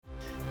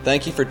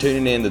Thank you for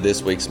tuning in to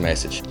this week's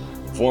message.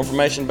 For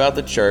information about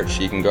the church,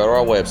 you can go to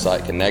our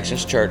website,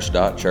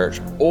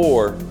 connectionschurch.church,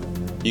 or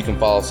you can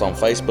follow us on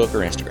Facebook or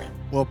Instagram.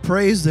 Well,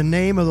 praise the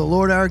name of the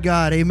Lord our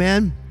God.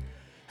 Amen.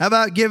 How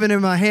about giving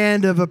him a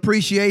hand of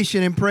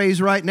appreciation and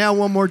praise right now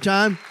one more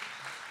time?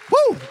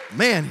 Woo,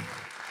 man.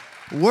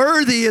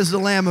 Worthy is the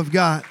Lamb of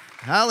God.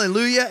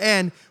 Hallelujah.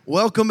 And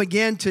welcome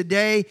again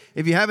today.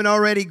 If you haven't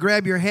already,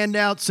 grab your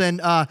handouts and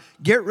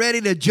get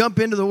ready to jump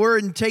into the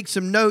Word and take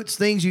some notes,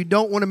 things you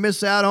don't want to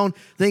miss out on,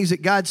 things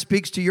that God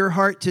speaks to your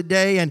heart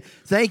today. And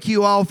thank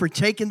you all for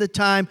taking the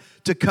time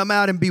to come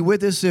out and be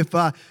with us. If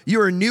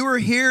you are newer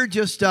here,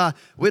 just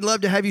we'd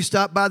love to have you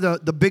stop by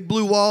the big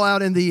blue wall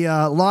out in the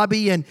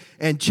lobby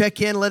and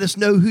check in. Let us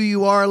know who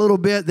you are a little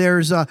bit.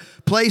 There's a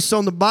place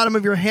on the bottom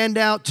of your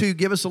handout to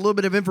give us a little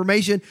bit of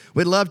information.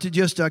 We'd love to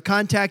just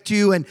contact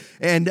you and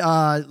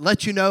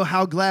let you know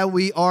how glad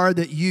we are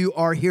that you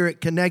are here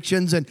at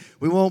Connections. And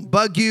we won't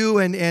bug you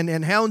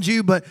and hound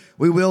you, but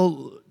we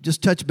will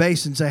just touch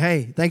base and say,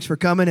 hey, thanks for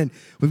coming, and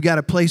we've got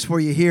a place for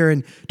you here.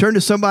 And turn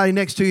to somebody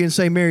next to you and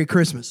say, Merry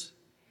Christmas.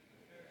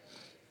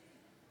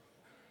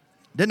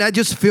 Doesn't that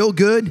just feel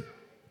good?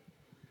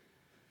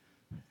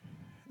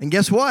 And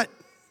guess what?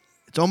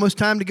 It's almost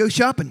time to go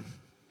shopping.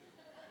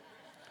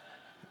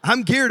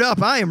 I'm geared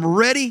up. I am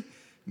ready.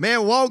 Man,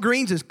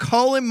 Walgreens is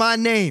calling my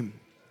name.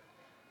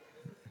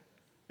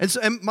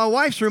 And my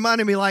wife's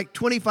reminded me like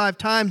 25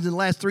 times in the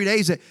last 3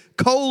 days that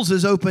Kohl's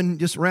is open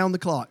just around the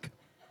clock.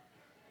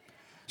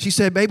 She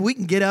said, babe, we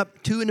can get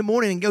up 2 a.m.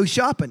 and go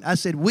shopping. I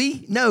said,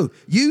 we? No.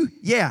 You?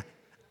 Yeah.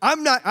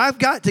 I'm not. I've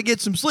got to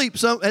get some sleep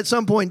at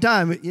some point in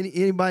time.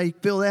 Anybody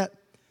feel that?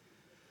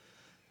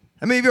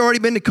 How many of you already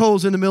been to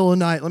Kohl's in the middle of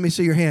the night? Let me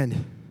see your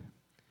hand.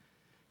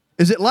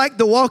 Is it like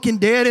The Walking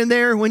Dead in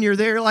there when you're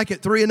there like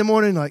at 3 a.m,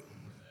 like,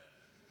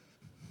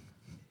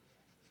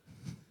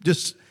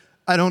 just,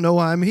 I don't know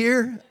why I'm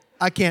here.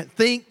 I can't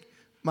think.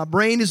 My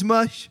brain is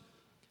mush.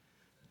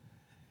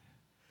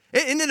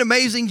 Isn't it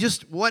amazing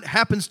just what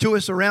happens to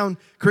us around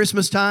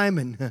Christmas time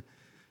and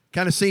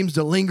kind of seems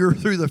to linger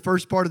through the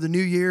first part of the new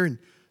year and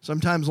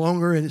sometimes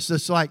longer, and it's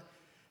just like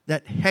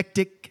that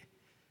hectic,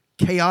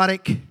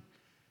 chaotic,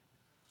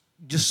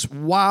 just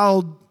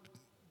wild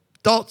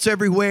thoughts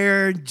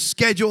everywhere,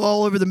 schedule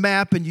all over the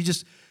map, and you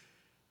just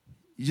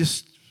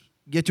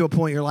get to a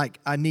point you're like,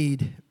 I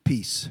need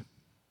peace.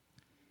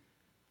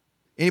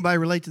 Anybody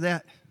relate to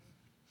that?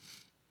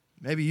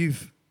 Maybe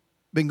you've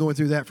been going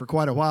through that for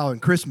quite a while,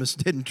 and Christmas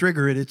didn't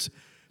trigger it. It's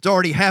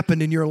already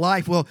happened in your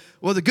life. Well,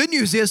 the good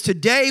news is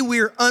today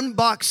we're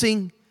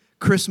unboxing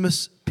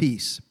Christmas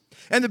peace.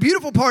 And the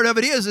beautiful part of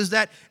it is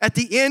that at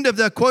the end of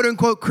the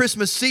quote-unquote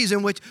Christmas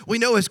season, which we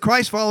know as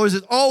Christ followers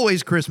is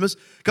always Christmas,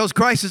 because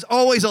Christ is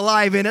always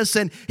alive in us,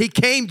 and He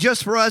came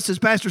just for us, as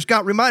Pastor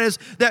Scott reminded us,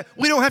 that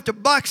we don't have to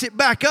box it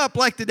back up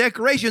like the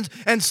decorations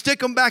and stick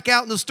them back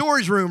out in the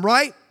storage room,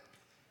 right?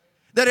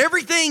 That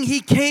everything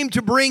He came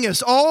to bring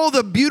us, all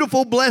the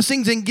beautiful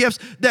blessings and gifts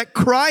that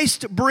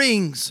Christ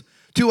brings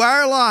to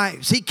our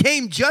lives, He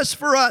came just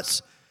for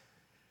us,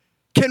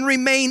 can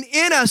remain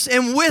in us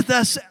and with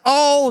us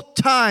all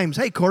times.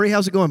 Hey, Corey,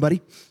 how's it going, buddy?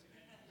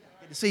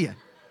 Good to see you.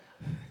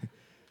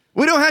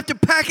 We don't have to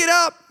pack it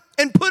up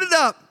and put it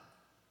up.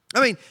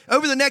 I mean,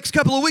 over the next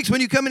couple of weeks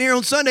when you come in here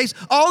on Sundays,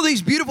 all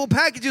these beautiful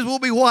packages will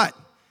be what?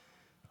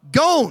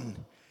 Gone.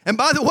 And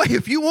by the way,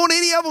 if you want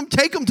any of them,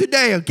 take them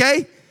today,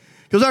 okay?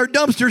 Because our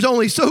dumpster's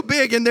only so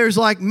big and there's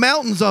like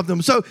mountains of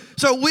them. So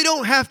we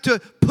don't have to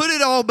put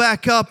it all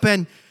back up.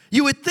 And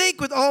you would think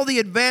with all the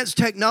advanced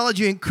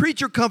technology and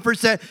creature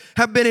comforts that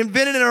have been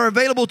invented and are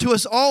available to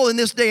us all in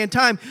this day and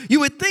time, you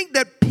would think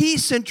that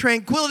peace and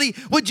tranquility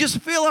would just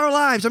fill our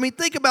lives. I mean,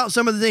 think about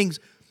some of the things.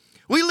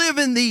 We live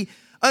in the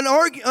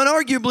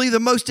unarguably the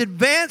most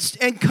advanced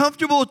and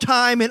comfortable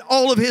time in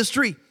all of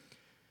history.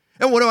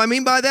 And what do I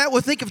mean by that?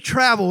 Well, think of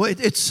travel.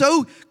 It's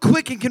so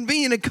quick and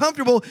convenient and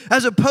comfortable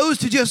as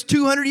opposed to just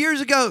 200 years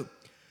ago.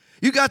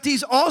 You got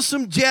these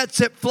awesome jets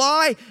that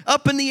fly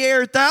up in the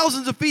air,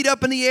 thousands of feet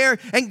up in the air,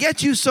 and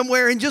get you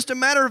somewhere in just a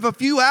matter of a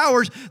few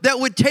hours that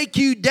would take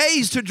you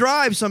days to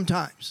drive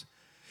sometimes.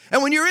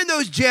 And when you're in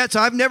those jets,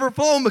 I've never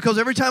flown because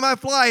every time I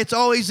fly, it's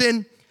always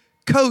in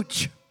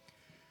coach,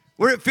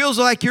 where it feels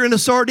like you're in a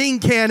sardine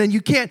can and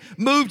you can't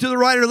move to the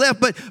right or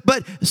left.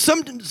 But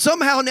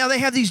somehow now they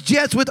have these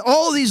jets with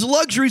all these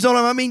luxuries on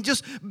them. I mean,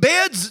 just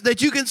beds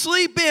that you can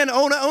sleep in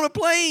on a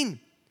plane.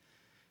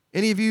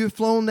 Any of you have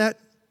flown that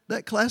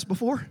class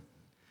before?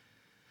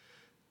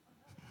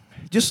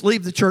 Just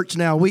leave the church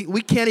now.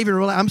 We can't even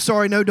rely. I'm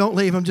sorry, no, don't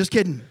leave. I'm just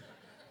kidding.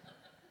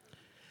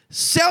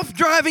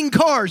 Self-driving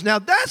cars. Now,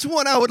 that's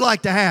one I would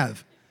like to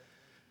have.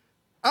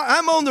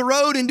 I'm on the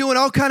road and doing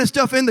all kind of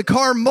stuff in the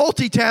car,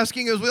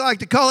 multitasking, as we like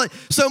to call it,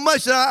 so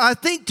much that I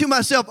think to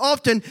myself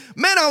often,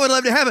 man, I would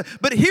love to have it.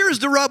 But here's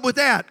the rub with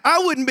that. I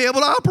wouldn't be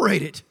able to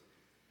operate it.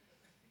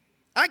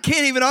 I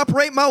can't even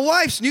operate my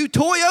wife's new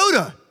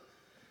Toyota.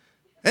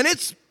 And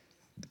it's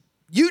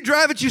you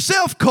drive it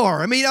yourself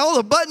car. I mean, all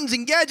the buttons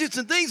and gadgets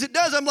and things it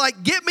does, I'm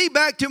like, get me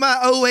back to my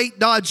 08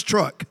 Dodge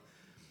truck.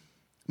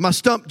 My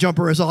stump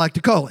jumper, as I like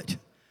to call it.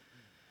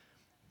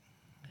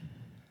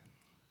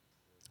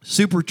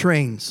 super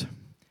trains. You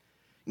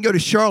can go to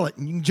Charlotte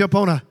and you can jump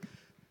on a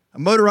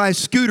motorized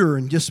scooter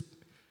and just,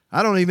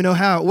 I don't even know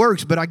how it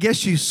works, but I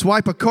guess you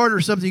swipe a card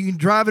or something, you can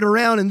drive it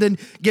around and then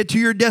get to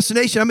your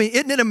destination. I mean,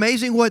 isn't it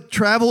amazing what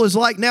travel is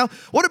like now?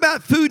 What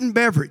about food and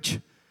beverage?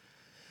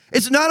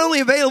 It's not only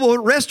available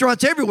at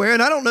restaurants everywhere,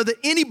 and I don't know that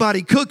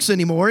anybody cooks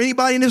anymore.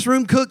 Anybody in this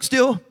room cook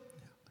still?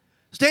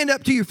 Stand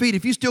up to your feet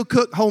if you still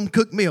cook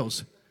home-cooked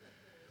meals.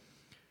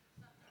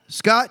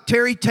 Scott,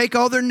 Terry, take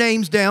all their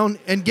names down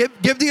and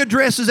give the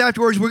addresses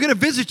afterwards. We're going to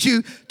visit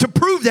you to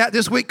prove that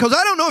this week because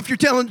I don't know if you're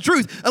telling the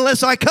truth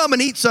unless I come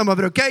and eat some of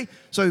it, okay?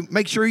 So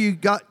make sure you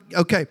got,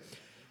 okay.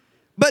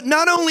 But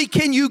not only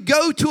can you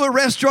go to a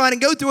restaurant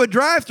and go through a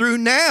drive-thru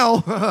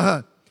now,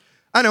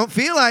 I don't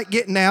feel like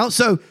getting out,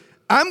 so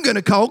I'm going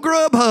to call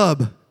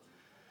Grubhub.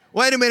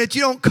 Wait a minute,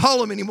 you don't call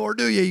them anymore,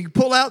 do you? You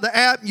pull out the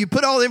app, you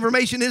put all the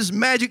information in this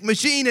magic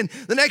machine, and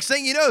the next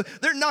thing you know,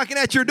 they're knocking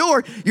at your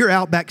door. Your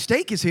Outback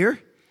steak is here.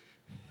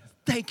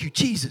 Thank you,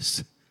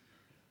 Jesus.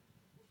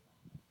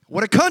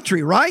 What a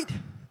country, right?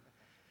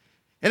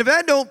 And if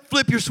that don't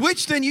flip your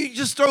switch, then you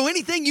just throw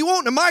anything you want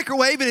in the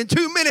microwave, and in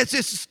 2 minutes,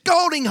 it's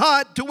scalding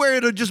hot to where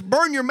it'll just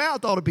burn your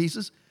mouth all to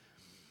pieces.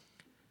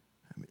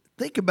 I mean,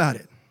 think about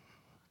it.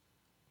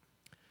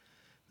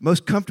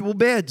 Most comfortable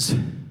beds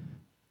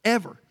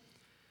ever.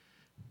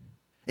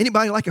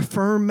 Anybody like a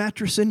firm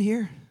mattress in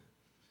here?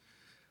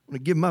 I want to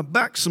give my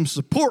back some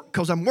support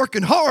because I'm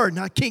working hard and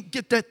I can't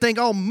get that thing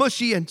all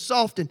mushy and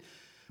soft.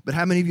 But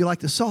how many of you like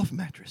the soft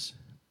mattress?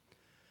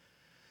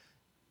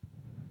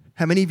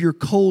 How many of you are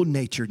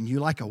cold-natured and you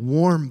like a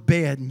warm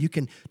bed and you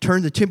can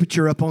turn the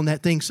temperature up on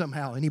that thing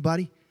somehow?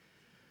 Anybody?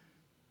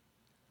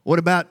 What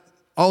about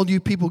all you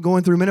people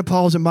going through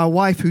menopause and my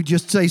wife who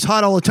just stays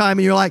hot all the time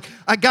and you're like,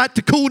 I got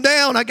to cool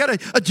down. I got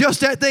to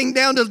adjust that thing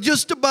down to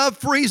just above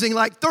freezing,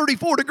 like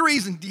 34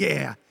 degrees. And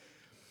yeah.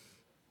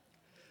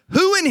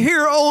 Who in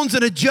here owns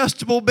an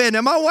adjustable bed?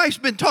 Now, my wife's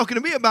been talking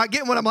to me about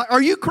getting one. I'm like,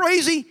 are you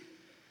crazy?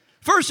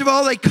 First of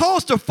all, they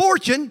cost a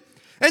fortune.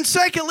 And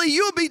secondly,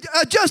 you'll be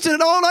adjusting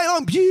it all night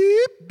long.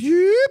 Beep,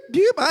 beep,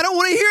 beep. I don't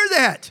want to hear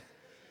that.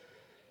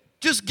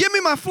 Just give me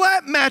my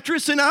flat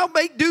mattress and I'll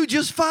make do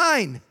just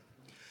fine.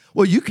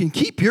 Well, you can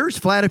keep yours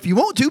flat if you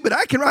want to, but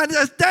I can ride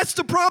it. That's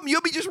the problem.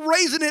 You'll be just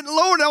raising it and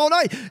lowering it all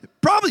night.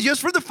 Probably just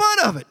for the fun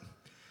of it.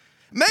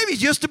 Maybe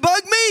just to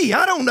bug me.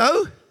 I don't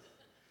know.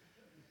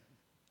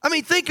 I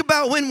mean, think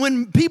about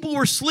when people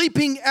were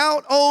sleeping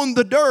out on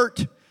the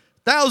dirt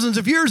thousands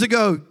of years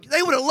ago.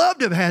 They would have loved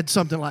to have had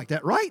something like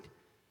that, right?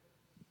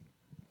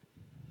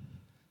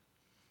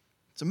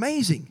 It's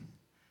amazing.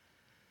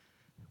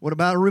 What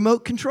about a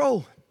remote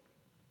control?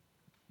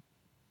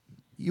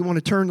 You want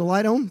to turn the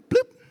light on?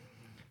 Bloop.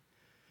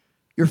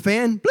 Your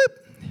fan?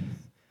 Bloop.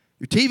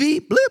 Your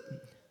TV? Bloop.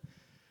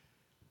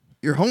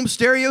 Your home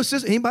stereo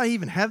system? Anybody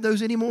even have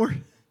those anymore?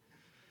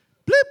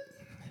 Bloop.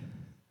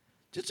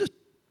 Just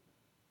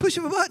push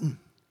of a button.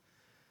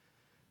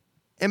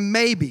 And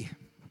maybe,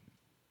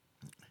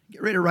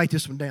 get ready to write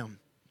this one down,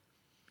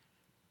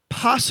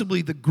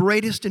 possibly the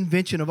greatest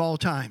invention of all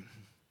time.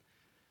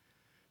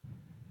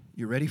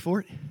 You ready for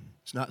it?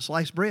 It's not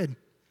sliced bread.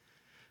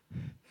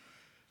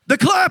 The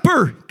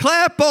clapper.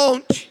 Clap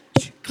on.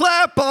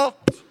 Clap off.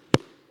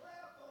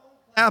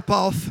 Clap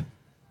off.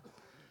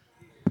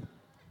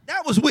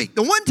 That was weak.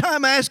 The one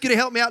time I asked you to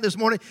help me out this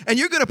morning, and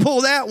you're going to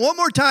pull that one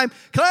more time.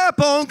 Clap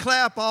on,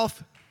 clap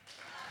off.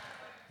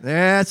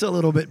 That's a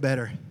little bit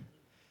better.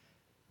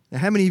 Now,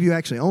 how many of you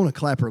actually own a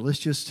clapper? Let's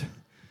just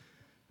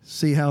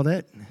see how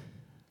that.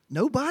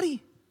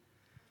 Nobody?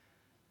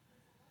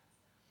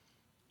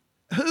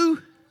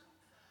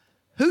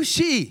 Who's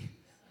she?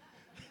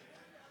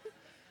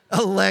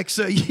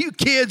 Alexa, you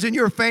kids and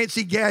your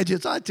fancy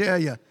gadgets, I tell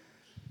you.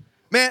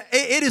 Man,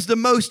 it is the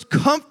most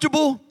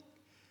comfortable,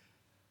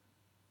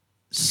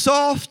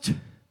 soft,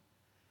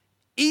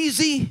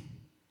 easy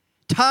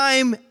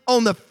time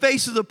on the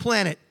face of the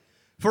planet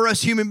for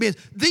us human beings.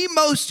 The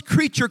most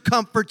creature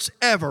comforts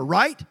ever,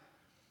 right?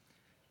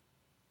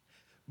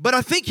 But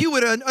I think you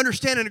would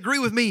understand and agree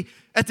with me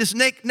at this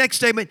next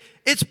statement.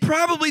 It's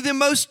probably the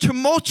most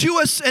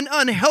tumultuous and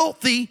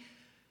unhealthy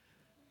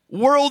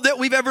world that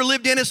we've ever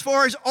lived in as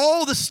far as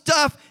all the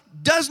stuff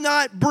does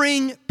not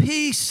bring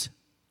peace.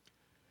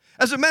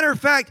 As a matter of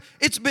fact,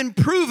 it's been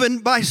proven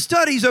by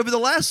studies over the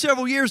last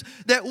several years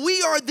that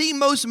we are the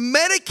most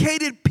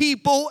medicated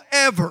people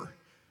ever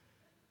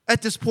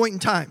at this point in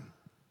time.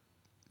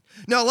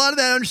 Now, a lot of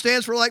that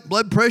understands for like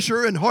blood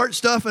pressure and heart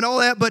stuff and all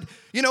that, but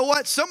you know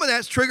what? Some of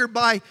that's triggered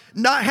by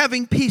not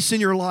having peace in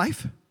your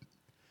life.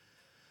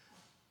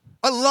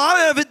 A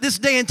lot of it this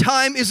day and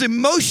time is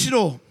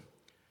emotional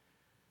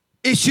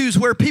issues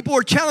where people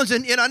are challenged,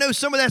 and I know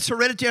some of that's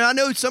hereditary. I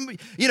know some,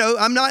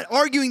 I'm not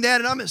arguing that,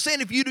 and I'm not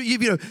saying if you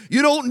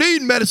don't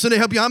need medicine to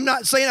help you. I'm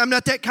not saying I'm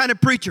not that kind of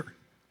preacher.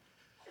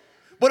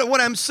 But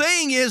what I'm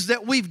saying is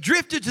that we've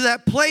drifted to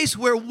that place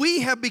where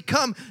we have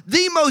become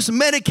the most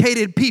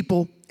medicated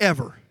people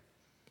ever.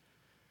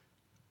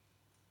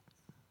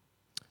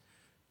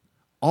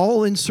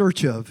 All in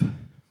search of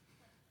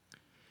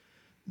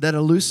that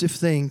elusive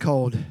thing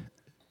called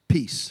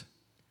peace.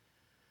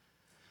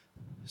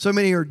 So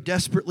many are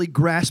desperately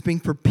grasping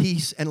for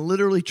peace and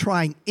literally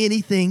trying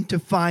anything to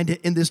find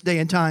it in this day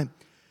and time.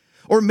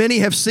 Or many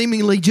have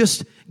seemingly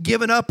just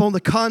given up on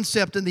the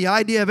concept and the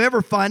idea of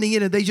ever finding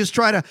it, and they just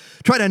try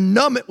to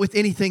numb it with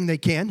anything they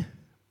can.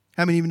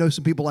 How many of you know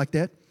some people like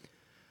that?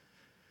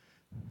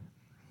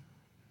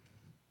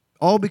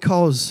 All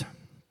because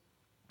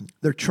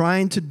they're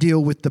trying to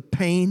deal with the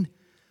pain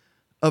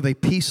of a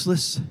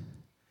peaceless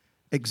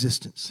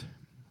existence.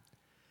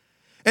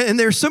 And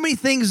there are so many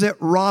things that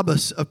rob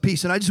us of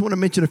peace. And I just want to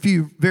mention a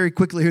few very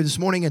quickly here this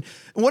morning. And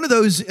one of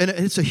those, and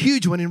it's a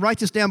huge one, and write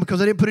this down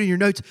because I didn't put it in your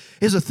notes,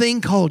 is a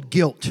thing called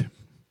guilt.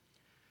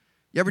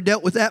 You ever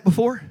dealt with that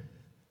before?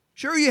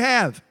 Sure you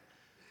have.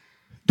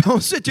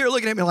 Don't sit there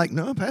looking at me like,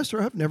 no,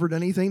 Pastor, I've never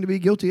done anything to be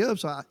guilty of,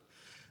 so I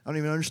don't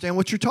even understand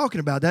what you're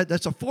talking about.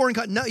 That's a foreign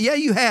No, yeah,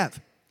 you have.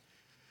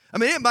 I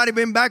mean, it might have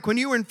been back when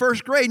you were in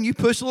first grade and you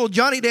pushed little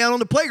Johnny down on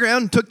the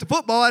playground and took the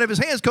football out of his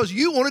hands because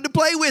you wanted to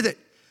play with it.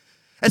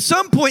 At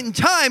some point in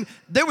time,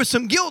 there was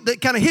some guilt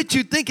that kind of hit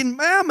you thinking,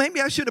 well,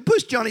 maybe I should have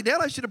pushed Johnny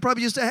down. I should have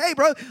probably just said, hey,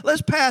 bro,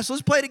 let's pass.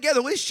 Let's play together.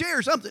 Let's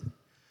share something.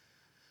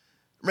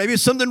 Maybe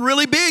it's something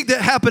really big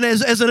that happened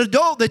as an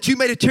adult that you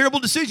made a terrible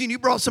decision. You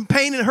brought some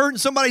pain and hurt in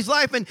somebody's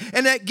life, and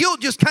that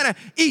guilt just kind of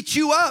eats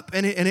you up.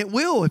 And it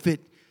will if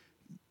it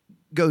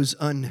goes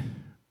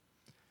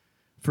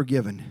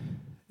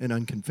unforgiven and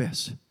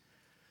unconfessed. A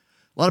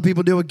lot of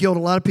people deal with guilt. A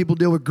lot of people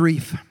deal with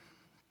grief.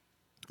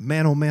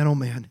 Man, oh man, oh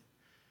man.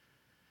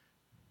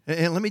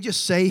 And let me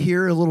just say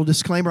here a little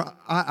disclaimer.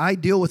 I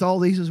deal with all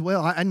these as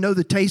well. I know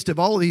the taste of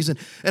all of these. And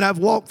I've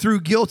walked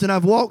through guilt and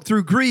I've walked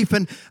through grief.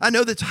 And I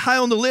know that's high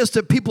on the list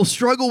that people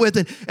struggle with.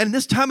 And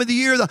this time of the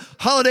year, the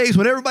holidays,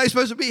 when everybody's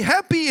supposed to be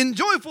happy and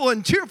joyful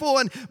and cheerful.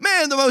 And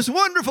man, the most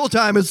wonderful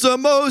time. It's the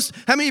most,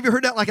 how many of you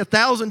heard that like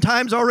 1,000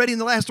 times already in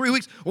the last 3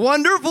 weeks?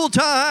 Wonderful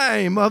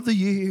time of the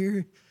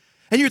year.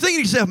 And you're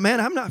thinking to yourself, man,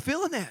 I'm not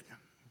feeling that.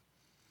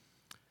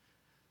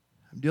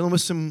 I'm dealing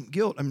with some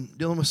guilt. I'm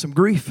dealing with some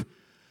grief.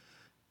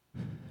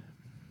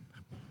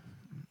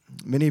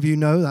 Many of you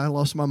know that I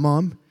lost my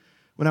mom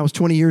when I was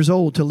 20 years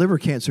old to liver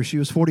cancer. She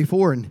was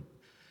 44, and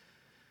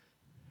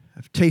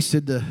I've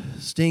tasted the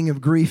sting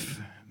of grief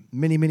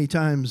many, many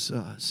times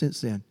since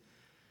then.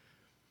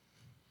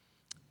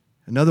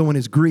 Another one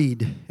is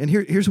greed. And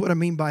here's what I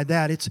mean by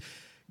that.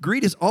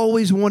 Greed is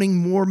always wanting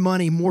more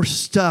money, more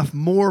stuff,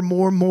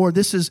 more.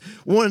 This is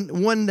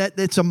one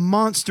that's a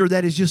monster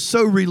that is just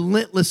so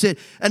relentless. It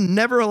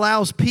never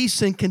allows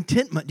peace and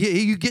contentment.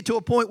 You get to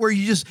a point where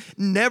you just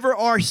never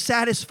are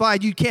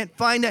satisfied. You can't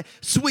find that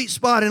sweet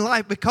spot in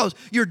life because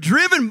you're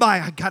driven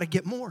by, I got to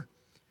get more.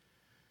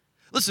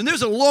 Listen,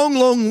 there's a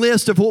long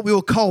list of what we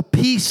will call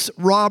peace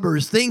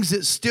robbers, things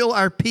that steal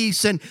our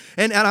peace. And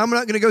I'm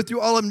not going to go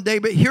through all of them today,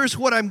 but here's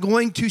what I'm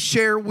going to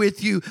share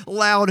with you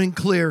loud and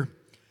clear.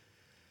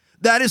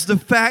 That is the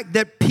fact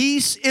that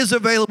peace is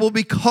available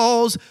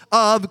because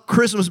of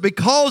Christmas,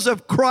 because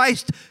of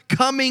Christ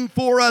coming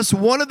for us.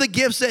 One of the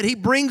gifts that He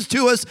brings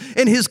to us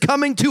in His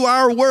coming to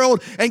our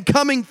world and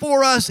coming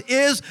for us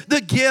is the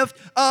gift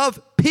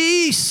of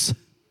peace.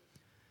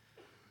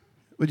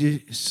 Would you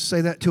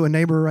say that to a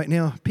neighbor right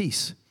now?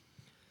 Peace.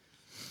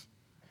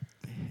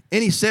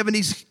 Any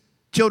 70s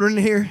children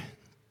in here?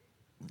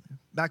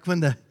 Back when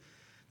the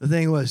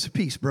thing was,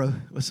 peace, bro.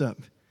 What's up?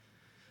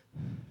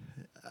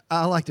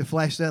 I like to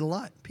flash that a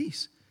lot.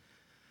 Peace.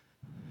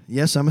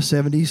 Yes, I'm a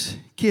 70s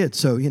kid,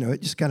 so,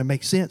 it just kind of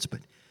makes sense. But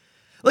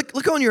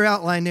look on your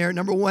outline there.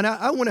 Number one,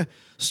 I want to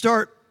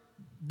start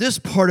this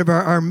part of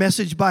our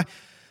message by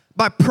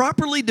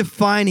properly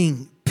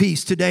defining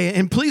peace today.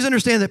 And please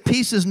understand that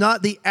peace is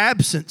not the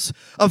absence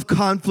of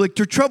conflict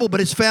or trouble,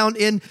 but it's found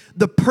in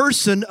the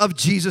person of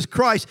Jesus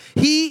Christ.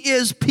 He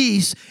is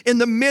peace in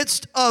the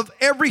midst of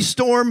every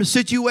storm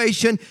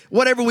situation,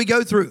 whatever we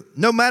go through.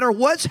 No matter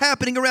what's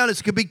happening around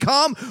us, it could be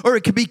calm or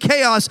it could be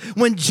chaos.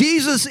 When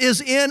Jesus is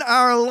in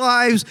our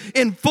lives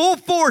in full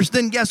force,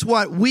 then guess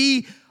what?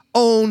 We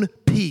own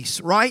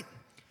peace, right?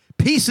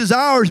 Peace is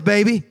ours,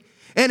 baby.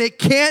 And it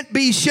can't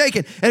be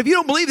shaken. And if you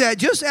don't believe that,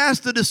 just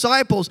ask the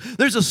disciples.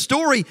 There's a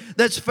story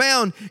that's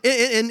found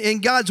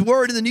in God's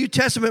Word in the New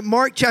Testament,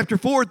 Mark chapter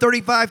 4,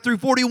 35 through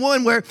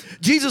 41, where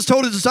Jesus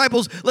told His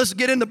disciples, let's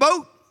get in the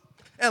boat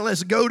and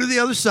let's go to the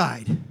other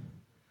side.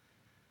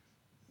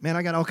 Man,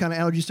 I got all kind of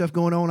allergy stuff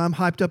going on. I'm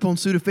hyped up on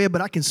Sudafed, but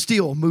I can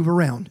still move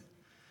around.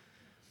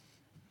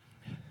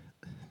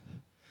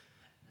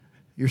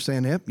 You're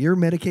saying, yep, you're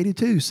medicated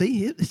too.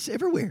 See, it's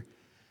everywhere.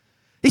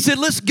 He said,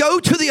 let's go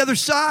to the other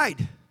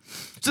side.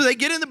 So they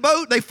get in the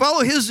boat, they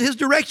follow his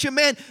direction,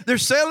 man. They're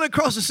sailing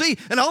across the sea,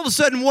 and all of a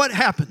sudden, what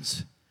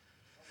happens?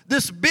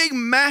 This big,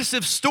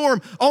 massive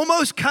storm,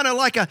 almost kind of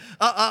like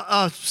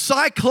a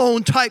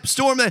cyclone-type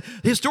storm that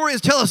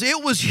historians tell us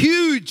it was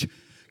huge,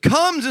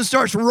 comes and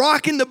starts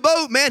rocking the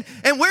boat, man.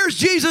 And where's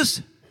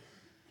Jesus?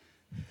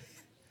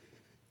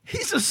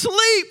 He's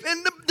asleep,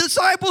 and the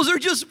disciples are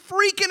just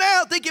freaking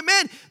out, thinking,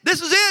 man,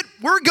 this is it.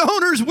 We're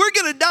goners. We're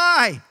going to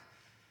die.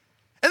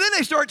 And then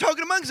they start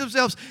talking amongst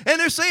themselves, and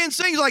they're saying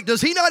things like,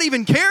 does He not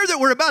even care that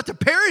we're about to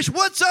perish?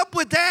 What's up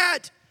with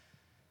that?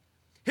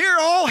 Here,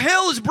 all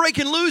hell is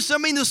breaking loose. I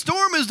mean, the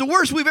storm is the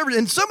worst we've ever.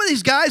 And some of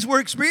these guys were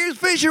experienced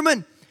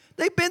fishermen.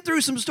 They've been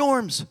through some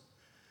storms.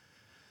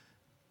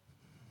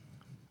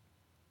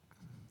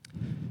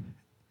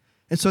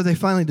 And so they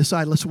finally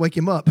decide, let's wake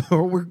him up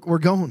or we're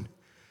going.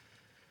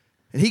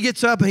 And he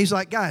gets up and he's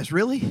like, guys,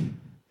 really?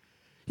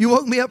 You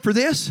woke me up for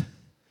this?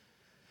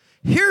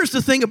 Here's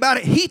the thing about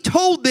it. He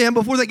told them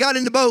before they got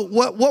in the boat,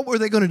 what were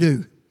they going to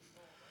do?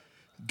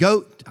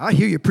 Go. I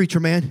hear you, preacher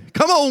man.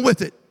 Come on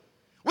with it.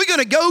 We're going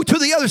to go to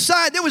the other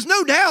side. There was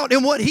no doubt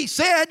in what he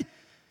said.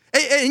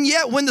 And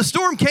yet when the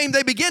storm came,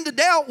 they began to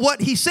doubt what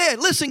he said.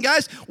 Listen,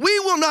 guys, we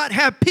will not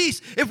have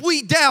peace if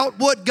we doubt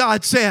what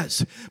God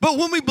says. But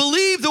when we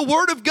believe the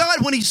word of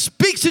God, when he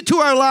speaks it to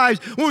our lives,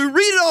 when we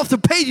read it off the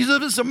pages of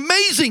this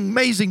amazing,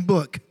 amazing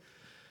book,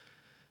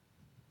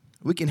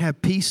 we can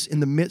have peace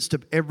in the midst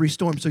of every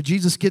storm. So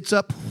Jesus gets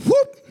up,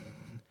 whoop,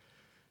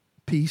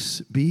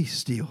 peace be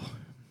still.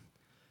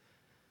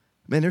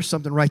 Man, there's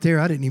something right there.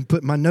 I didn't even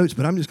put in my notes,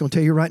 but I'm just going to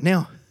tell you right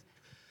now.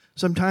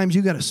 Sometimes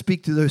you got to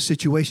speak to those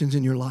situations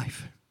in your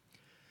life.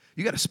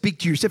 You got to speak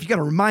to yourself. You got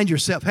to remind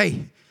yourself,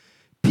 hey,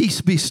 peace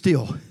be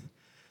still.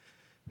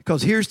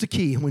 Because here's the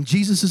key. When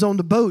Jesus is on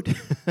the boat,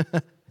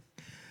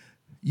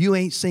 you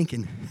ain't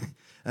sinking.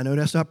 I know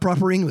that's not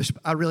proper English,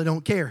 but I really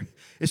don't care.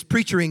 It's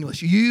preacher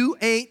English. You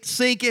ain't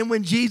sinking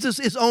when Jesus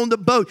is on the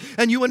boat.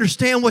 And you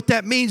understand what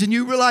that means. And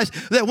you realize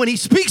that when he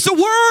speaks a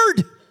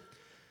word,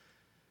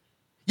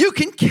 you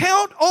can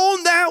count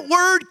on that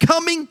word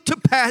coming to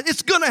pass.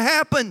 It's going to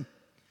happen.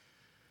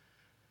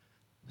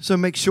 So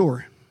make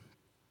sure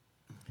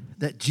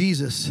that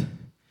Jesus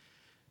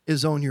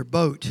is on your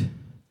boat.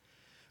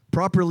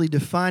 Properly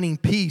defining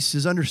peace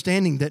is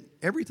understanding that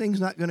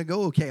everything's not going to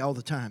go okay all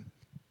the time.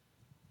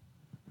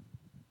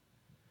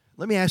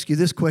 Let me ask you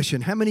this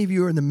question. How many of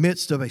you are in the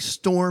midst of a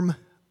storm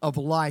of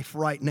life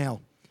right now?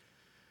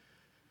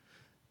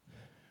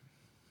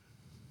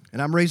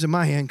 And I'm raising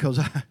my hand because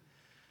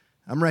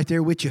I'm right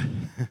there with you.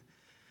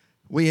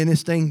 We in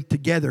this thing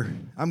together.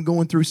 I'm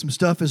going through some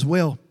stuff as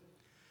well.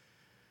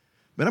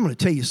 But I'm going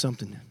to tell you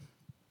something.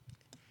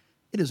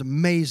 It is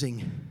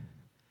amazing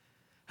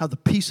how the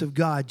peace of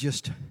God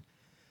just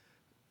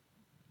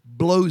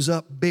blows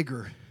up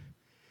bigger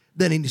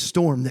than any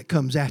storm that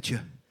comes at you.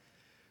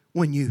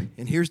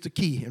 And here's the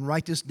key, and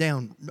write this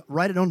down.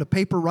 Write it on the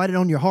paper, write it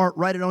on your heart,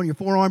 write it on your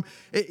forearm.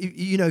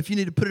 If you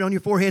need to put it on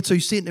your forehead so you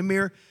see it in the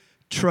mirror,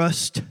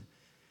 trust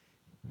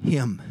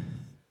him.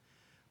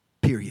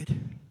 Period.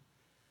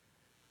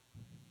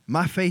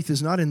 My faith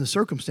is not in the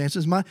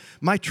circumstances.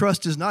 My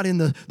trust is not in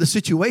the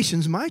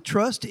situations. My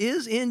trust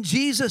is in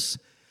Jesus.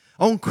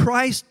 On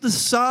Christ, the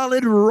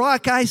solid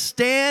rock I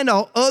stand.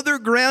 All other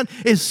ground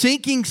is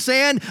sinking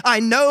sand. I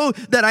know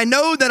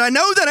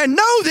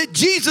that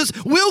Jesus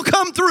will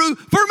come through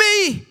for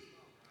me.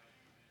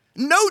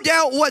 No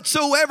doubt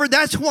whatsoever.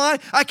 That's why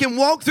I can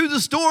walk through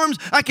the storms.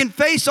 I can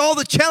face all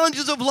the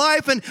challenges of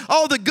life and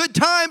all the good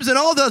times and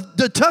all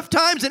the tough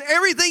times and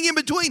everything in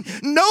between,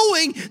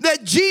 knowing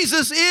that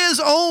Jesus is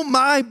on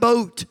my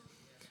boat.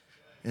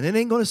 And it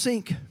ain't going to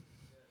sink.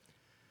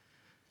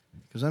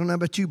 Because I don't know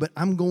about you, but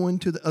I'm going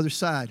to the other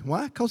side.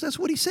 Why? Because that's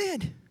what he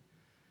said.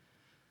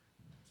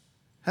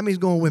 How many's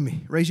going with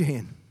me? Raise your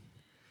hand.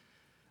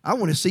 I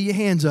want to see your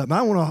hands up.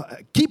 I want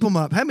to keep them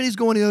up. How many's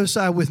going to the other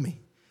side with me?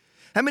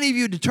 How many of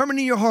you determined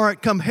in your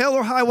heart, come hell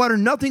or high water,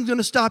 nothing's going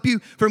to stop you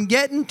from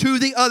getting to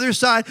the other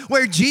side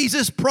where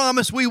Jesus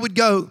promised we would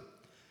go?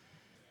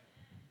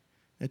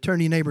 Now turn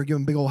to your neighbor, give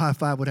him a big old high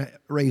five with a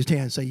raised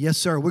hand. Say, yes,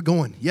 sir, we're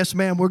going. Yes,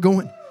 ma'am, we're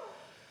going.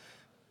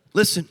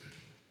 Listen,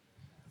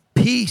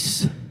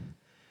 peace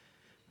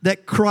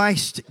that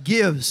Christ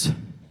gives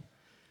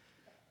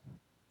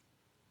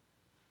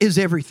is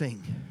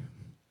everything.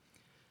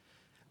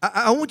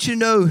 I want you to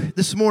know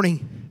this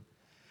morning,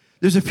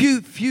 there's a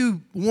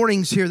few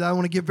warnings here that I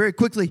want to give very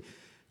quickly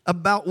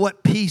about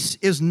what peace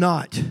is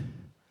not,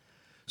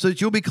 so that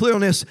you'll be clear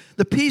on this.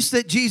 The peace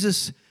that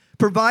Jesus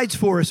provides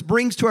for us,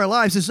 brings to our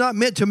lives, is not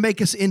meant to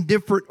make us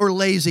indifferent or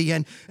lazy.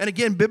 And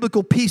again,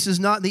 biblical peace is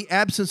not the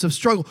absence of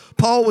struggle.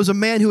 Paul was a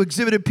man who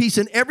exhibited peace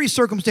in every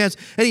circumstance,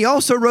 and he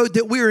also wrote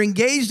that we are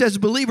engaged as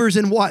believers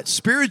in what?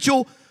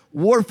 Spiritual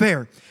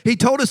warfare. He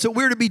told us that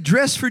we're to be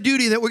dressed for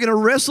duty, that we're going to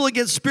wrestle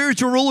against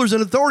spiritual rulers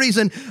and authorities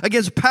and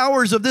against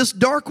powers of this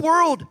dark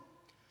world.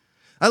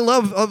 I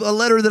love a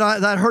letter that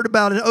I heard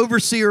about. An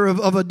overseer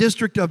of a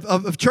district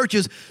of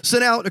churches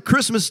sent out a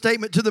Christmas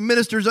statement to the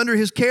ministers under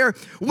his care,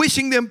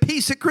 wishing them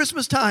peace at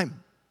Christmas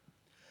time.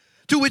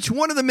 To which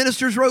one of the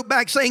ministers wrote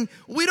back saying,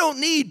 we don't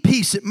need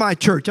peace at my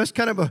church. That's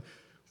kind of a,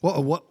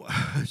 what?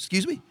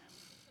 Excuse me?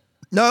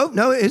 No,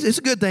 it's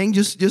a good thing.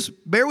 Just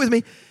bear with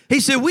me.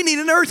 He said, we need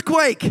an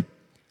earthquake.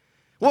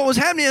 What was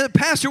happening, the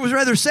pastor was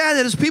rather sad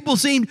that his people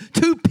seemed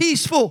too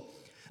peaceful.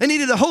 They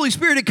needed the Holy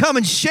Spirit to come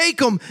and shake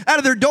them out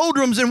of their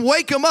doldrums and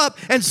wake them up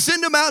and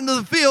send them out into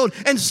the field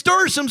and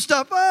stir some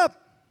stuff up.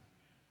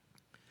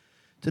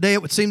 Today,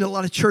 it would seem that a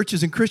lot of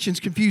churches and Christians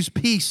confuse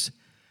peace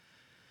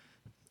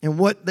And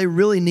what they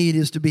really need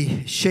is to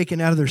be shaken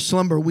out of their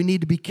slumber. We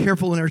need to be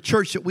careful in our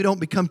church that we don't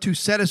become too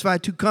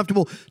satisfied, too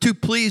comfortable, too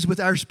pleased with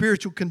our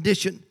spiritual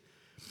condition.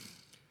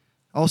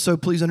 Also,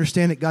 please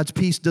understand that God's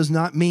peace does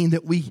not mean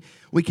that we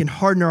can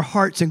harden our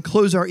hearts and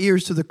close our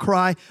ears to the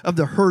cry of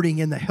the hurting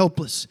and the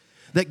helpless.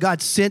 That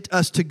God sent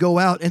us to go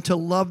out and to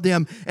love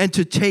them and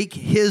to take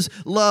His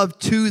love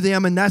to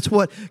them. And that's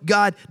what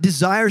God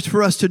desires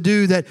for us to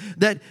do.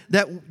 That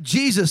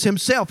Jesus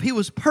Himself, He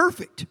was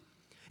perfect.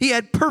 He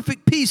had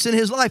perfect peace in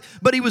His life,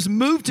 but He was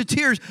moved to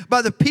tears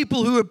by the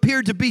people who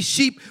appeared to be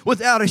sheep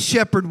without a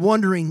shepherd,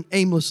 wandering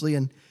aimlessly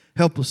and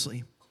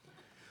helplessly.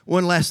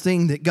 One last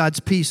thing that God's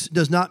peace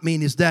does not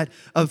mean is that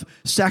of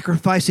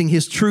sacrificing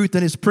His truth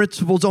and His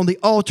principles on the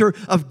altar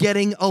of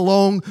getting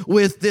along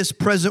with this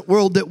present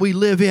world that we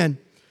live in.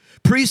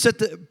 Peace at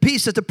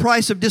the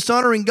price of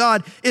dishonoring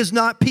God is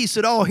not peace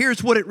at all.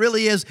 Here's what it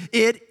really is.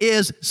 It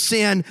is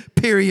sin,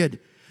 period.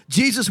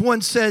 Jesus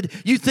once said,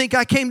 "You think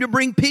I came to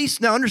bring peace?"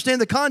 Now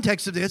understand the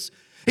context of this.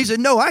 He said,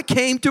 "No, I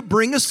came to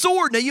bring a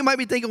sword." Now you might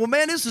be thinking, well,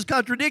 man, this is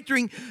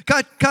contradictory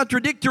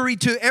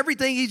to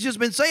everything He's just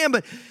been saying.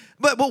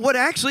 But what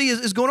actually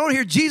is going on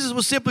here, Jesus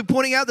was simply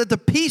pointing out that the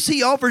peace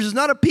He offers is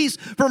not a peace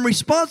from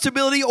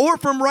responsibility or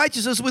from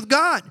righteousness with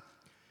God.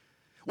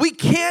 We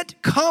can't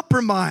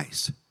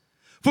compromise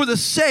for the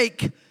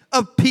sake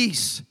of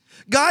peace.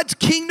 God's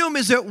kingdom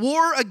is at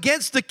war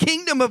against the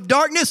kingdom of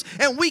darkness,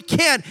 and we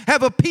can't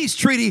have a peace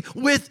treaty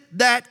with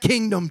that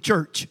kingdom,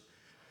 church.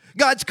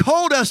 God's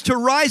called us to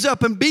rise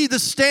up and be the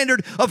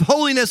standard of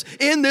holiness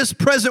in this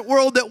present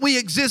world that we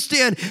exist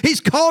in. He's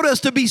called us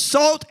to be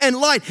salt and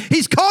light.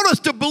 He's called us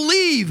to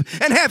believe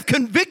and have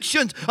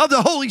convictions of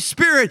the Holy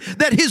Spirit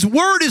that His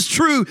Word is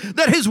true,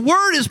 that His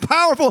Word is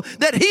powerful,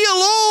 that He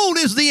alone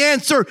is the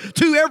answer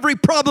to every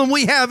problem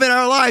we have in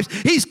our lives.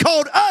 He's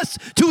called us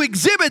to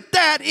exhibit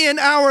that in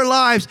our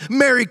lives.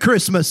 Merry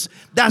Christmas.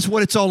 That's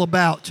what it's all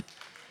about.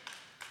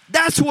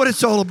 That's what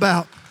it's all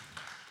about.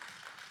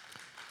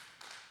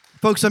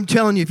 Folks, I'm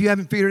telling you, if you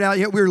haven't figured it out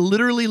yet, we're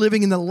literally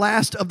living in the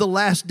last of the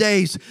last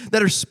days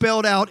that are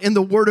spelled out in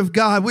the Word of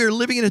God. We're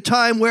living in a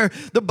time where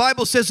the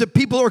Bible says that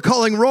people are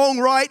calling wrong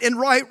right and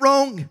right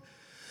wrong,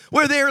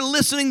 where they are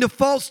listening to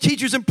false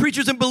teachers and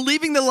preachers and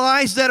believing the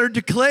lies that are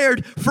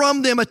declared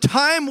from them, a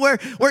time where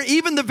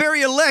even the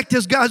very elect,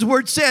 as God's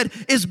Word said,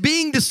 is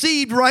being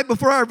deceived right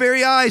before our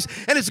very eyes,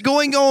 and it's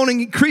going on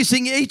and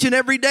increasing each and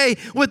every day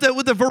with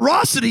a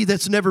ferocity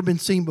that's never been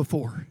seen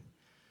before.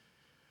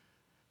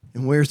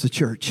 And where's the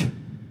church?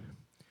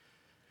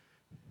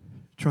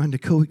 Trying to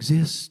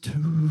coexist,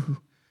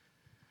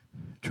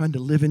 trying to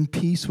live in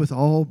peace with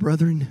all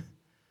brethren,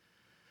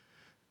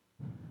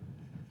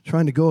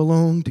 trying to go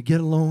along to get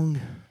along.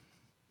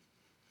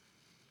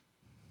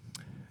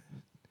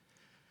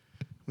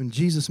 When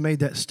Jesus made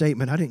that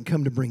statement, I didn't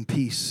come to bring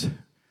peace.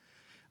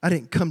 I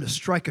didn't come to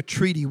strike a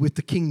treaty with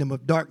the kingdom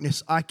of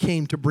darkness. I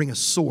came to bring a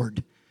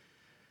sword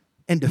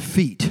and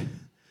defeat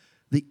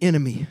the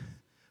enemy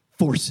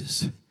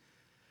forces.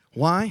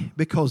 Why?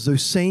 Because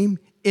those same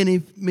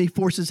enemy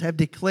forces have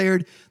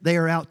declared they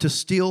are out to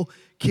steal,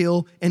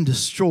 kill, and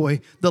destroy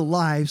the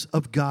lives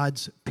of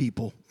God's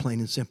people, plain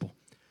and simple.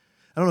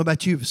 I don't know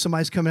about you, if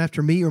somebody's coming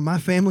after me or my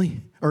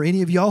family or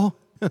any of y'all,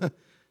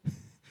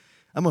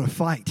 I'm going to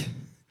fight.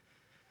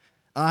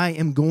 I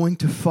am going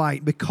to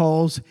fight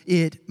because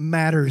it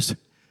matters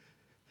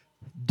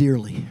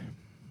dearly.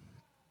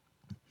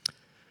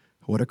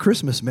 What a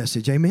Christmas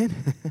message,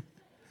 amen?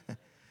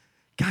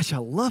 Gosh, I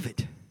love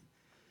it.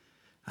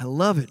 I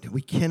love it.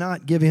 We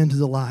cannot give in to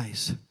the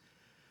lies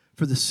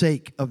for the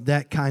sake of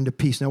that kind of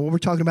peace. Now, what we're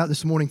talking about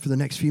this morning for the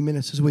next few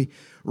minutes as we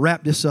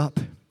wrap this up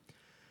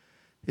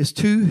is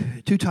two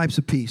types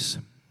of peace.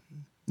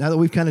 Now that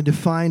we've kind of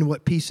defined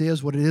what peace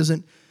is, what it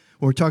isn't,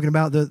 when we're talking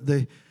about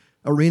the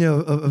arena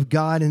of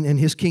God and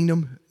His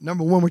kingdom,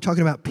 number one, we're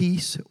talking about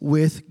peace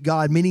with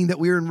God, meaning that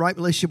we're in right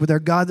relationship with our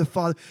God the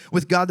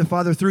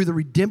Father through the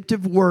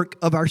redemptive work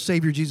of our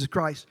Savior, Jesus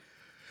Christ.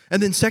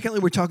 And then secondly,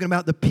 we're talking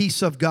about the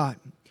peace of God.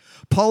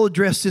 Paul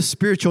addressed this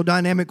spiritual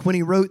dynamic when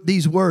he wrote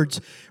these words,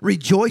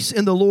 "Rejoice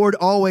in the Lord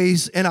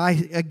always," and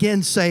I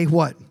again say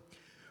what?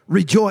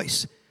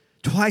 Rejoice.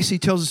 Twice he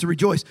tells us to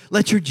rejoice.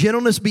 "Let your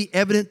gentleness be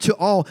evident to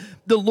all.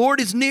 The Lord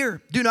is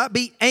near. Do not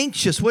be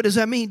anxious." What does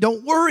that mean?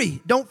 Don't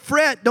worry. Don't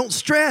fret. Don't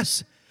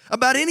stress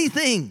about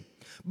anything.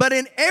 But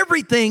in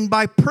everything,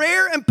 by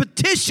prayer and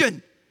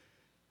petition.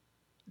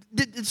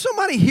 Did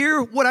somebody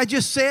hear what I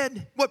just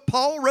said? What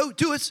Paul wrote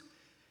to us?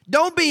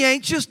 Don't be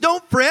anxious.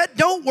 Don't fret.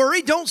 Don't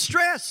worry. Don't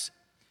stress.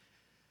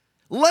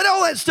 Let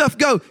all that stuff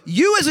go.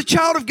 You as a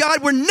child of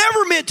God were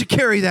never meant to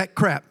carry that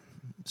crap.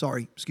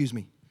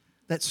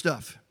 That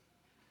stuff.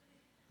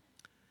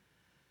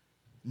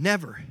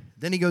 Never.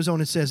 Then he goes on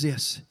and says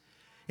this,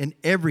 "In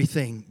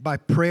everything, by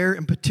prayer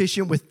and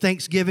petition with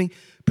thanksgiving,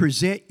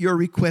 present your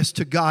request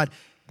to God."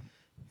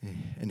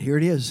 And here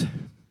it is.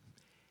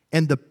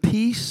 "And the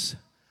peace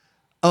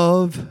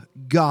of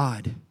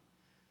God."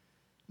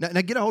 Now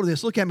get a hold of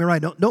this. Look at me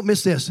right. Don't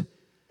miss this.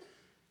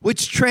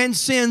 "Which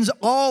transcends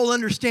all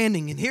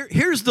understanding." And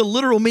here's the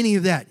literal meaning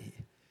of that.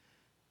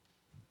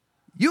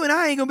 You and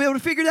I ain't going to be able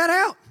to figure that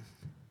out.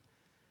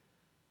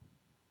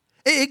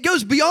 It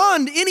goes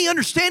beyond any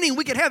understanding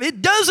we could have.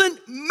 It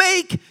doesn't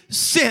make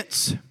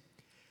sense.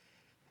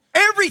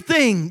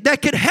 Everything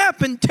that could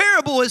happen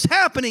terrible is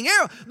happening.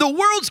 The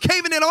world's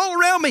caving in all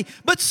around me,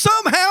 but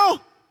somehow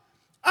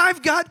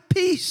I've got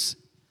peace.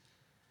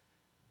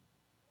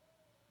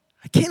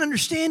 I can't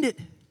understand it,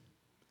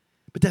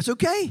 but that's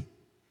okay.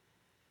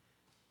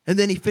 And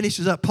then he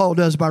finishes up, Paul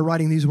does, by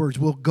writing these words: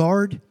 "Will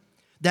guard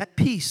that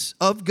peace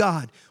of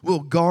God, will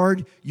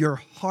guard your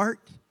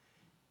heart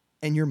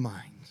and your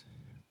mind."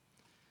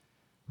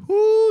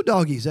 Whoo,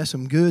 doggies, that's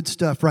some good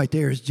stuff right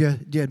there, as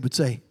Jed would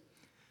say.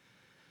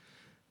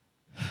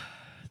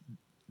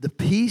 The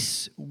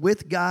peace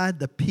with God,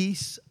 the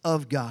peace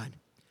of God.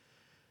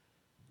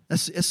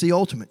 That's the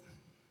ultimate.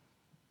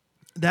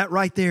 That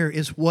right there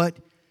is what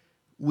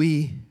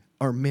we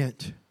are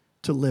meant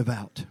to live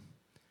out.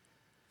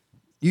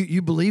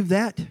 You believe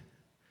that?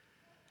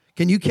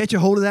 Can you catch a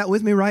hold of that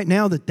with me right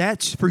now, that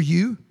that's for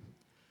you?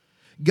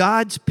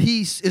 God's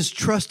peace is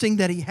trusting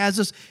that He has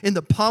us in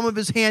the palm of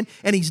His hand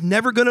and He's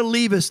never going to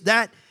leave us,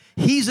 that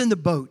He's in the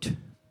boat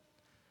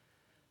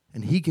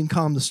and He can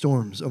calm the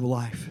storms of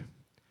life.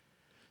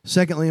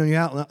 Secondly, on your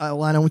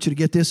outline, I want you to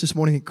get this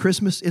morning, that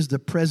Christmas is the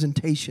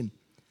presentation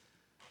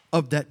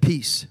of that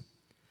peace.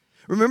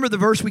 Remember the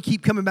verse we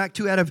keep coming back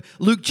to out of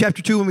Luke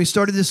chapter 2 when we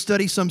started this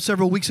study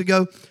several weeks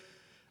ago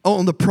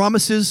on the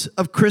promises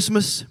of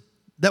Christmas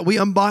that we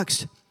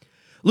unboxed?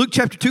 Luke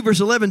chapter 2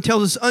 verse 11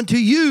 tells us, "Unto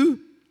you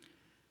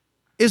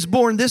is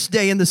born this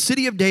day in the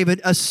city of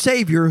David a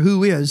Savior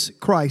who is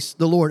Christ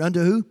the Lord."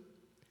 Unto who?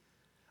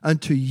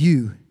 Unto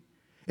you.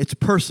 It's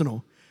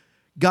personal.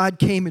 God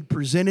came and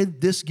presented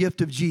this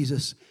gift of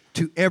Jesus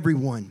to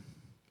everyone.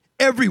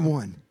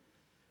 Everyone.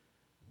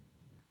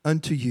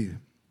 Unto you.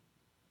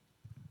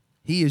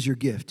 He is your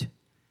gift.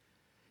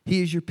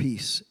 He is your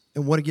peace.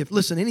 And what a gift.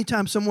 Listen,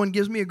 anytime someone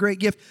gives me a great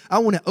gift, I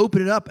want to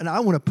open it up and I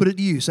want to put it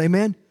to use.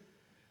 Amen?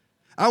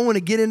 I want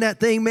to get in that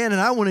thing, man,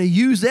 and I want to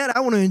use that.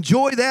 I want to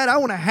enjoy that. I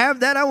want to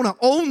have that. I want to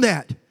own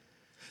that.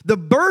 The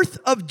birth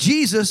of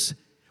Jesus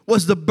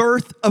was the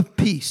birth of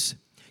peace,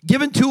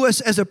 given to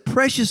us as a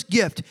precious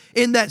gift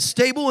in that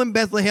stable in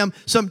Bethlehem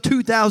some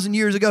 2,000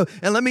 years ago.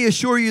 And let me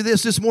assure you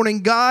this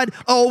morning, God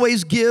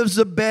always gives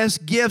the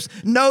best gifts.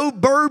 No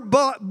bird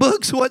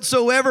books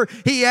whatsoever.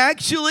 He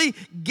actually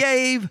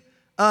gave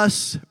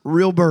us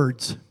real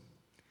birds.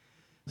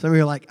 Some of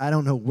you are like, I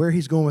don't know where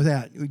he's going with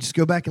that. We just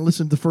go back and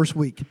listen to the first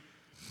week.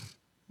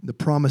 The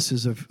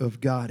promises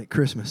of God at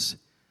Christmas.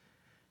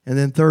 And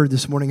then third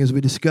this morning, as we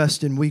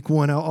discussed in week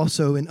 1,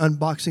 also in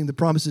unboxing the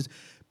promises,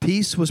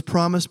 peace was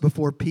promised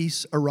before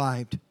peace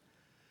arrived.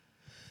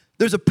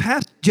 There's a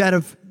passage out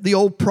of the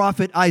old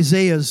prophet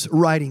Isaiah's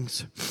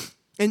writings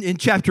in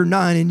chapter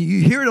 9, and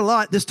you hear it a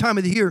lot this time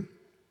of the year.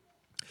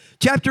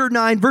 Chapter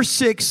 9, verse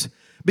 6,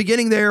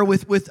 beginning there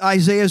with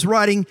Isaiah's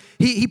writing,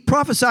 he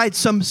prophesied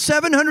some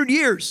 700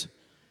 years.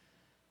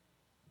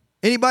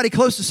 Anybody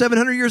close to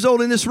 700 years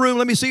old in this room?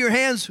 Let me see your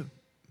hands.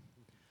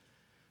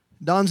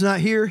 Don's not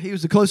here. He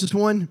was the closest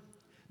one.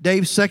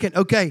 Dave's second.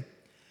 Okay.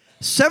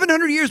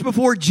 700 years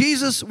before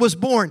Jesus was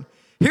born,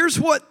 here's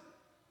what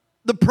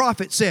the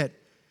prophet said.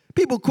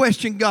 People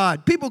question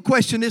God. People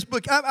question this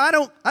book. I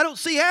don't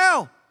see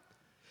how.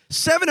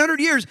 700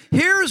 years.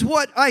 Here's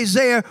what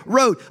Isaiah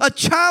wrote. "A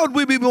child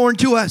will be born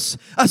to us.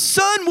 A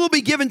son will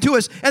be given to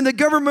us, and the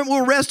government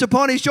will rest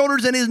upon his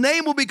shoulders, and his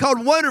name will be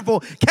called Wonderful,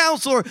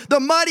 Counselor, the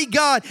Mighty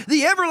God,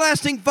 the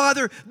Everlasting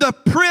Father, the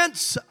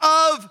Prince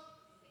of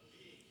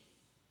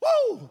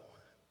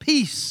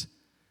Peace."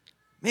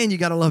 Man, you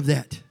got to love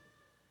that.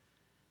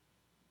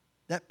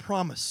 That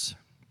promise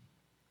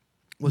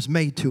was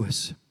made to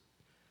us.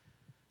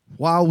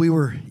 While we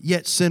were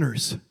yet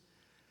sinners,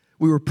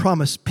 we were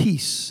promised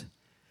peace.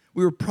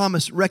 We were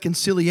promised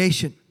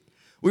reconciliation.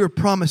 We were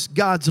promised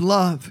God's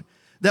love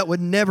that would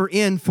never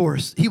end for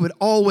us. He would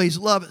always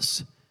love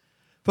us.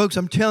 Folks,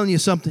 I'm telling you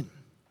something.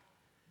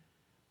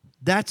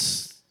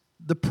 That's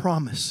the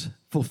promise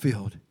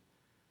fulfilled,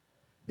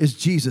 is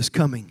Jesus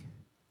coming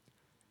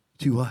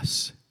to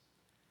us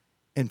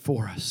and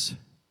for us.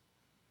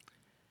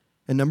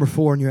 And number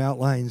 4 in your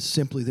outline is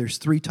simply there's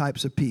 3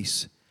 types of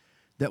peace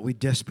that we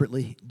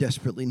desperately,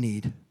 desperately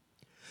need.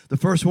 The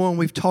first one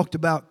we've talked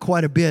about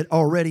quite a bit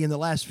already in the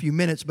last few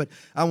minutes, but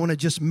I want to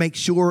just make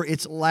sure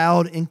it's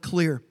loud and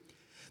clear.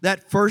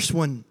 That first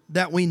one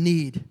that we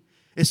need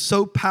is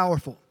so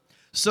powerful,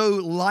 so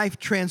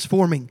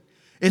life-transforming.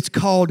 It's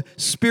called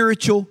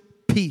spiritual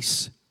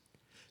peace.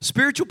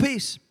 Spiritual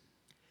peace.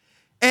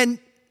 And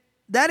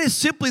that is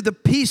simply the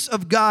peace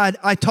of God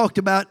I talked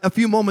about a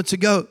few moments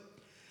ago.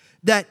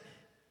 That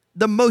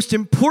the most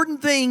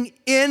important thing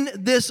in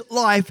this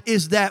life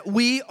is that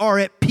we are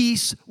at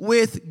peace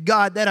with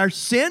God. That our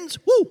sins,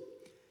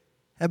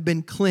 have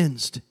been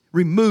cleansed,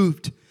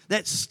 removed.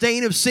 That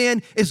stain of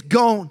sin is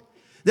gone.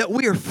 That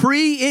we are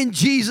free in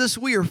Jesus.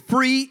 We are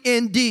free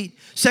indeed.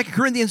 2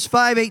 Corinthians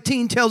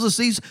 5:18 tells us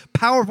these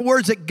powerful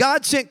words that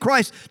God sent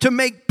Christ to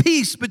make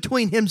peace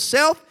between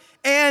Himself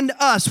and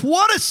us.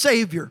 What a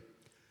Savior.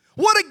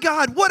 What a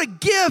God. What a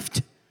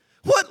gift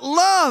What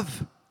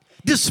love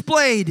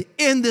displayed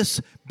in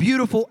this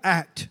beautiful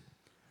act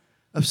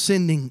of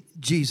sending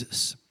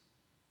Jesus.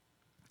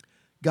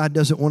 God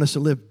doesn't want us to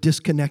live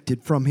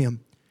disconnected from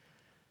Him.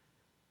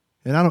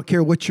 And I don't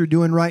care what you're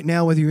doing right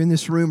now, whether you're in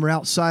this room or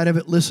outside of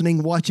it,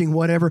 listening, watching,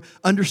 whatever,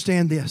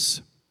 understand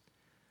this.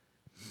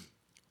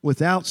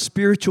 Without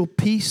spiritual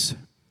peace,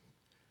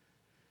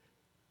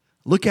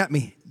 look at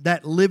me,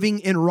 that living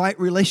in right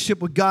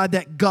relationship with God,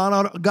 that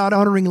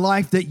God-honoring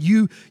life that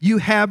you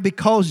have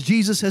because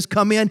Jesus has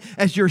come in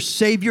as your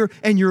Savior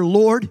and your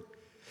Lord,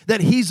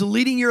 that He's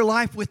leading your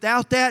life.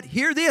 Without that,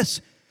 hear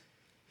this.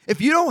 If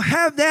you don't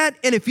have that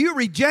and if you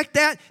reject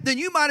that, then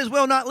you might as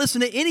well not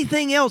listen to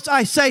anything else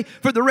I say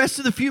for the rest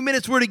of the few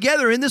minutes we're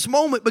together in this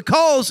moment,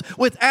 because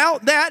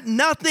without that,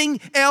 nothing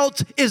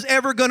else is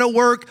ever going to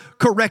work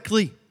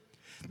correctly.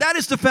 That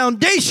is the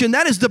foundation.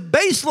 That is the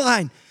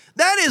baseline.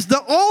 That is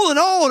the all in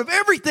all of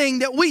everything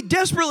that we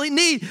desperately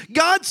need,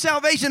 God's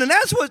salvation. And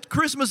that's what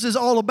Christmas is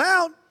all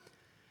about.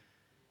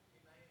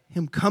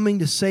 Him coming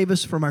to save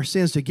us from our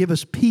sins, to give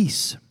us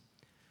peace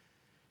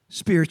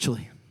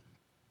spiritually.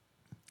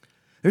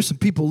 There's some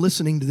people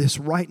listening to this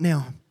right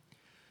now,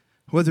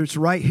 whether it's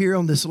right here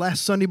on this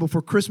last Sunday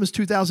before Christmas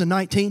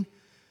 2019,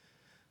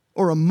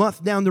 or a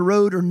month down the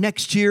road, or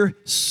next year.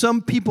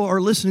 Some people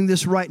are listening to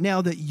this right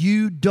now that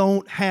you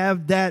don't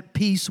have that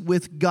peace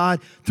with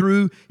God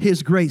through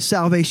His great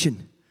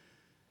salvation.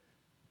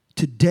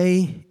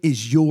 Today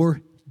is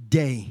your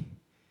day.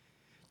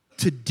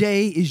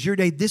 Today is your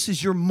day. This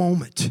is your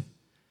moment.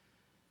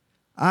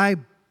 I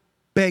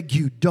beg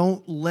you,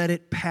 don't let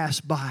it pass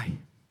by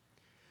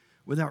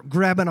without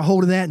grabbing a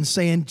hold of that and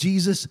saying,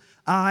 Jesus,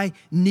 I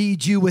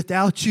need you.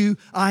 Without you,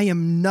 I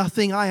am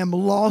nothing. I am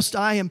lost.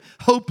 I am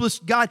hopeless.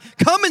 God,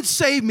 come and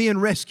save me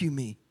and rescue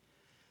me.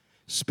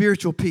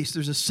 Spiritual peace.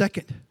 There's a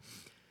second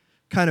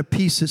kind of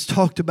peace that's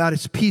talked about.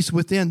 It's peace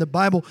within. The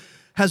Bible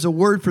has a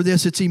word for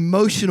this. It's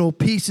emotional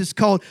peace. It's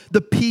called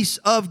the peace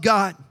of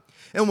God.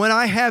 And when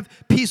I have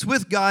peace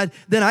with God,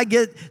 then I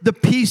get the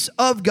peace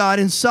of God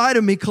inside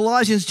of me.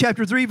 Colossians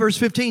chapter 3, verse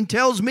 15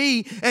 tells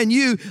me and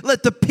you,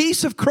 let the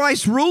peace of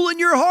Christ rule in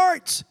your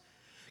hearts.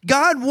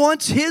 God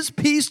wants His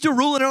peace to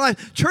rule in our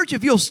life. Church,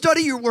 if you'll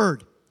study your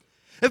word,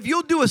 if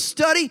you'll do a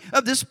study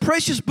of this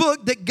precious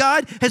book that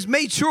God has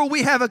made sure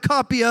we have a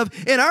copy of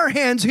in our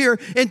hands here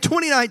in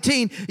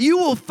 2019, you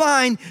will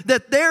find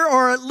that there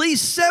are at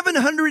least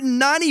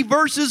 790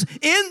 verses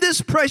in this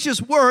precious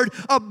word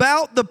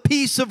about the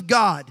peace of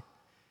God.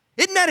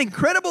 Isn't that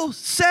incredible?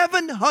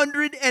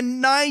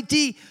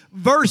 790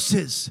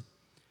 verses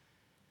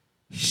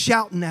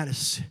shouting at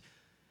us,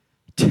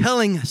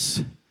 telling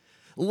us,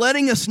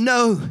 letting us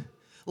know,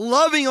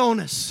 loving on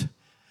us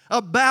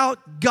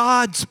about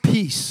God's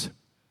peace,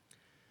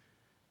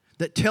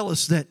 that tell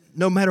us that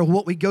no matter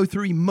what we go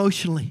through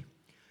emotionally,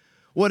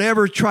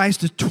 whatever tries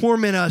to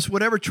torment us,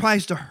 whatever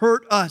tries to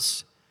hurt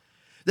us,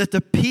 that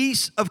the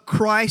peace of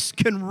Christ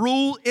can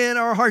rule in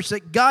our hearts,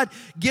 that God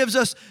gives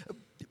us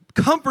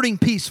comforting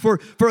peace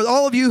for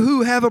all of you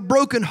who have a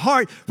broken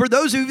heart. For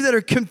those of you that are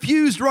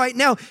confused right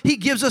now, He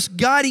gives us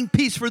guiding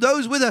peace. For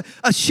those with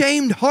a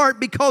shamed heart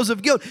because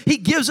of guilt, He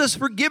gives us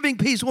forgiving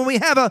peace. When we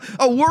have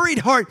a worried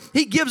heart,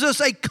 He gives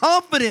us a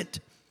confident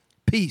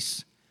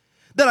peace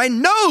that I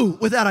know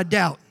without a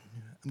doubt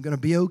I'm going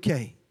to be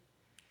okay.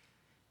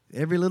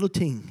 Every little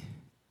ting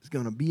is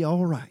going to be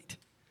all right.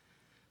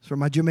 It's for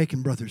my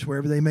Jamaican brothers,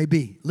 wherever they may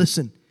be.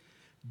 Listen,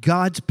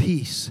 God's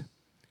peace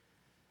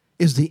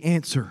is the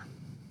answer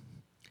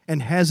and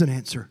has an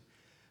answer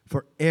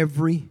for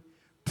every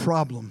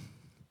problem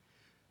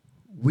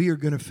we are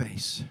going to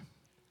face.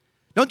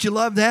 Don't you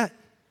love that?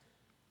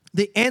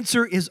 The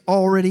answer is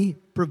already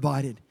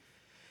provided.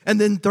 And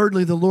then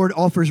thirdly, the Lord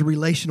offers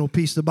relational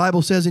peace. The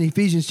Bible says in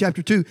Ephesians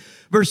chapter 2,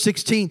 verse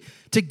 16,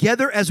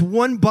 together as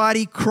one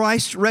body,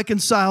 Christ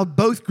reconciled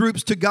both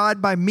groups to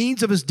God by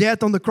means of His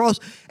death on the cross,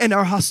 and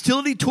our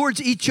hostility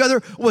towards each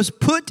other was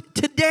put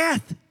to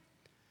death.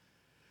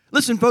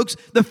 Listen, folks,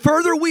 the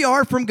further we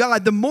are from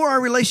God, the more our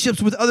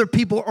relationships with other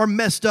people are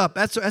messed up.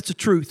 That's a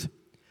truth.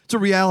 It's a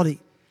reality.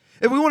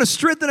 If we want to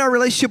strengthen our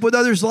relationship with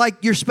others,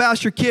 like your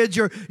spouse, your kids,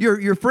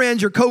 your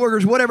friends, your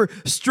coworkers, whatever,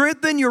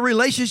 strengthen your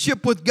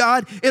relationship with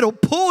God. It'll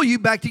pull you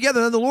back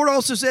together. And the Lord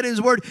also said in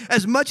His word,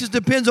 as much as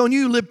depends on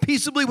you, live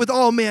peaceably with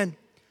all men.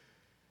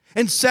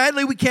 And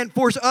sadly, we can't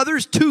force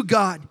others to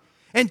God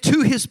and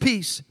to His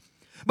peace.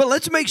 But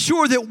let's make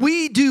sure that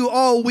we do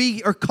all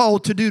we are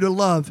called to do to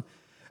love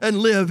and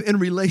live in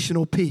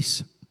relational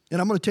peace. And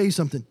I'm going to tell you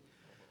something.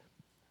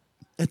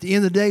 At the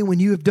end of the day, when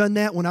you have done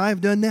that, when I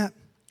have done that,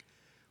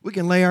 we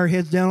can lay our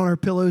heads down on our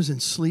pillows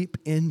and sleep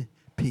in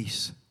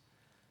peace.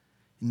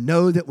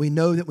 Know that we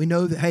know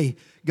that, hey,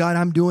 God,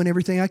 I'm doing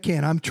everything I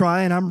can. I'm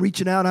trying, I'm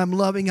reaching out, I'm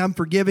loving, I'm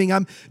forgiving,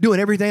 I'm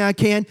doing everything I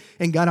can.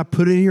 And God, I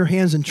put it in your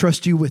hands and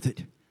trust you with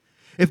it.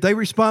 If they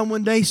respond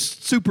one day,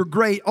 super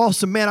great,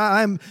 awesome, man,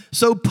 I'm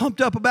so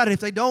pumped up about it.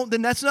 If they don't,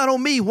 then that's not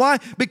on me. Why?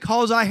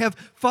 Because I have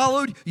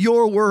followed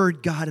your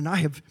word, God, and I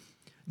have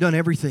done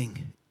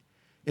everything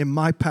in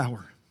my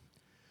power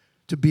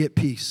to be at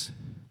peace.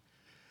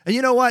 And And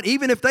you know what?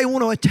 Even if they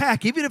want to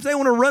attack, even if they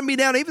want to run me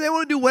down, even if they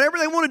want to do whatever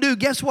they want to do,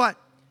 guess what?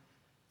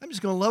 I'm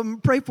just going to love them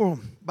and pray for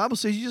them. The Bible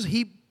says you just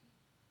heap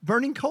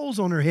burning coals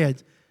on their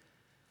heads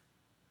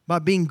by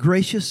being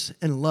gracious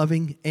and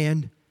loving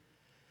and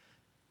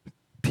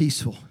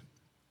peaceful.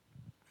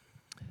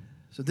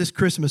 So this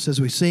Christmas, as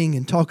we sing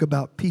and talk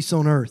about peace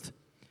on earth,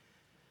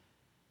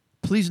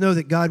 please know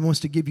that God wants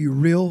to give you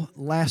real,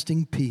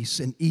 lasting peace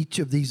in each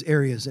of these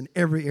areas, in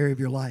every area of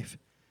your life.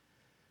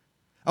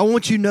 I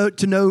want you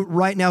to know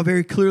right now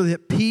very clearly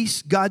that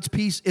peace, God's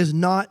peace, is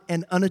not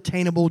an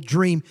unattainable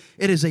dream.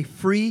 It is a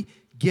free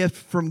gift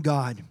from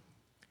God.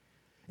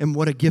 And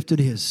what a gift it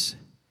is.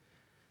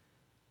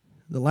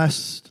 The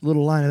last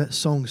little line of that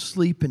song,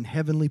 sleep in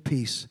heavenly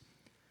peace.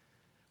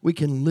 We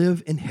can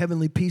live in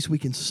heavenly peace. We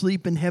can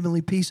sleep in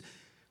heavenly peace.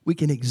 We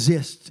can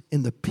exist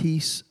in the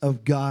peace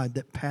of God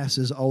that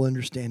passes all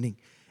understanding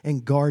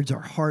and guards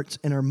our hearts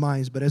and our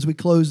minds. But as we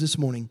close this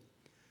morning,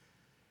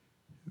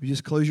 you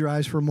just close your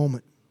eyes for a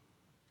moment.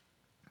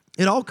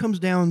 It all comes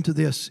down to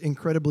this,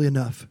 incredibly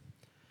enough.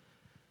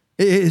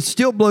 It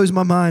still blows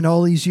my mind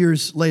all these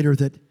years later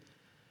that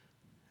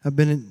I've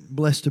been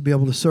blessed to be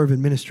able to serve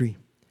in ministry.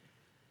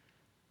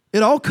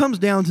 It all comes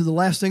down to the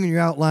last thing in your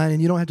outline,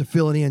 and you don't have to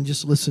fill it in.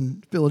 Just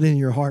listen, fill it in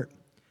your heart.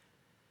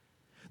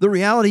 The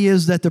reality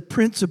is that the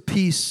Prince of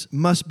Peace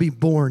must be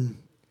born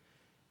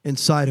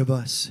inside of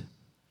us.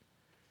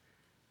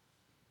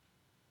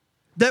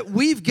 That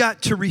we've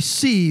got to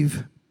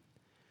receive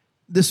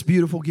this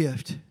beautiful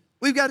gift.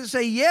 We've got to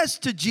say yes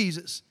to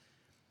Jesus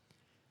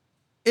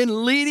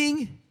in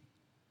leading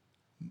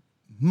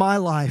my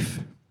life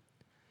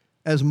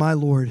as my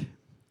Lord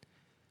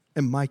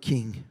and my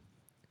King.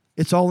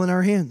 It's all in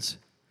our hands.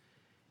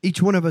 Each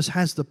one of us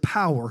has the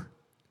power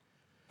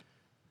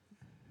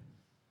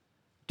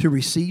to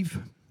receive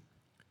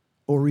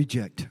or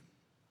reject.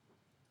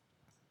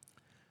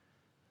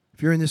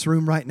 If you're in this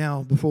room right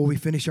now, before we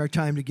finish our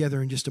time together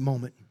in just a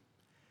moment,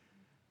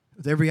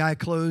 with every eye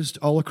closed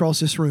all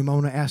across this room, I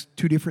want to ask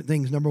two different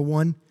things. Number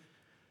one,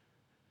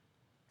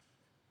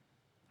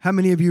 how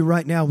many of you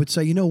right now would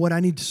say, you know what, I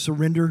need to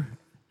surrender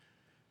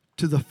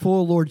to the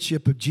full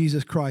lordship of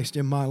Jesus Christ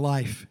in my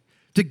life?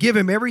 To give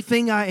Him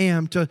everything I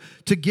am, to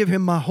give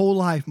Him my whole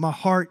life, my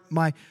heart,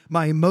 my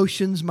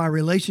emotions, my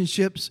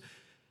relationships,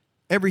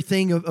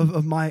 everything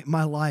of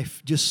my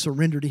life, just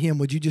surrender to Him.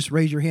 Would you just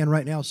raise your hand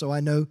right now so I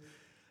know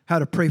how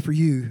to pray for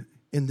you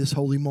in this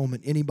holy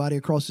moment? Anybody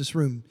across this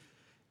room?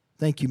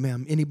 Thank you,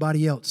 ma'am.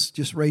 Anybody else?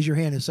 Just raise your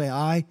hand and say,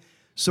 I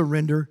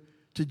surrender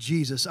to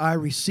Jesus. I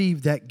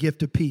receive that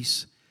gift of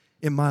peace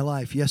in my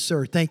life. Yes,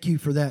 sir. Thank you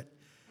for that.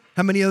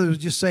 How many others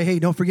just say, hey,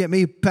 don't forget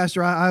me,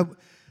 Pastor,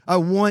 I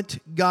want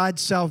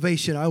God's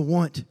salvation. I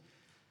want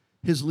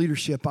His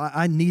leadership.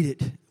 I need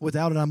it.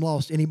 Without it, I'm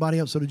lost. Anybody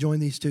else that will join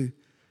these two?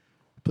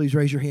 Please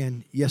raise your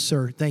hand. Yes,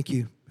 sir. Thank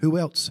you. Who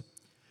else?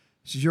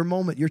 This is your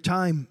moment, your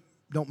time.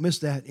 Don't miss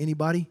that.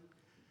 Anybody?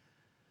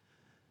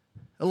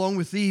 Along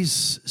with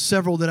these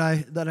several that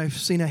I've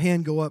seen a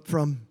hand go up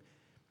from.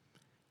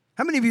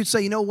 How many of you would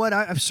say, you know what?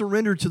 I've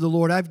surrendered to the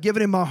Lord. I've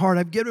given Him my heart.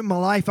 I've given Him my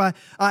life.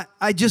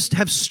 I just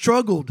have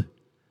struggled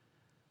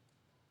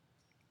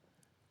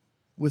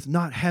with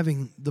not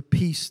having the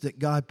peace that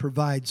God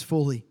provides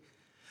fully.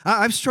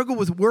 I've struggled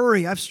with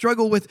worry. I've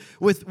struggled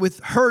with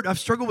hurt. I've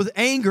struggled with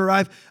anger.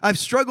 I've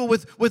struggled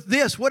with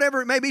this,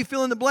 whatever it may be,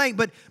 fill in the blank.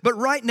 But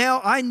right now,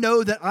 I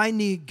know that I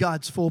need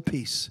God's full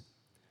peace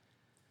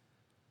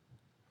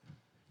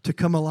to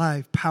come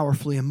alive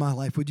powerfully in my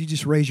life. Would you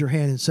just raise your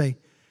hand and say,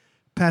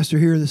 Pastor,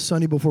 here this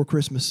Sunday before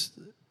Christmas,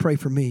 pray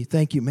for me.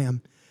 Thank you,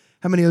 ma'am.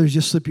 How many others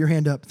just slip your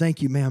hand up?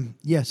 Thank you, ma'am.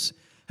 Yes.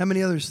 How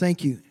many others?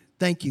 Thank you.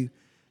 Thank you.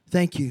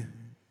 Thank you.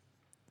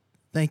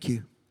 Thank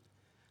you.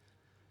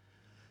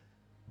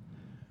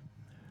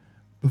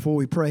 Before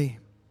we pray,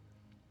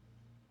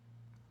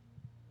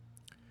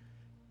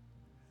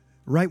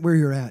 right where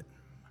you're at,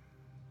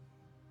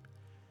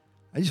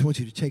 I just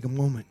want you to take a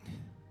moment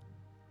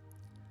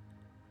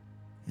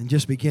and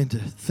just begin to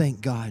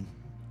thank God.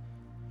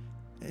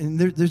 And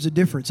there's a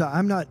difference.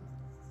 I'm not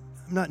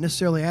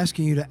necessarily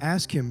asking you to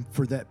ask Him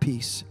for that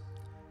peace.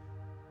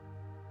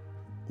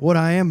 What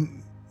I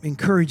am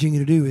encouraging you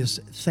to do is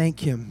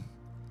thank Him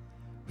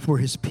for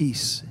His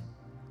peace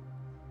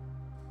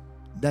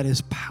that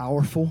is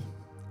powerful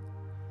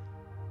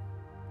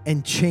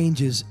and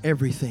changes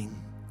everything.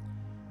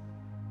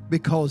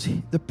 Because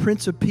the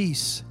Prince of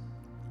Peace,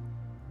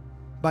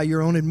 by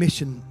your own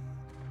admission,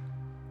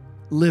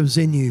 lives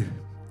in you.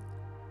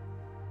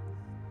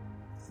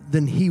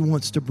 Then He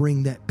wants to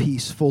bring that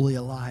peace fully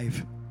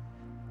alive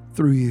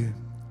through you.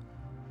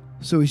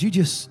 So as you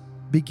just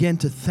begin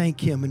to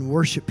thank Him and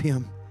worship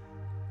Him,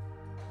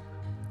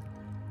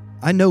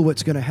 I know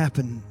what's going to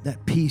happen.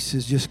 That peace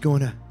is just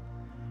going to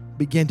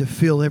begin to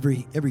fill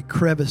every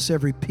crevice,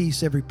 every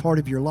piece, every part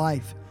of your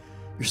life.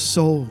 Your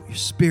soul, your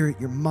spirit,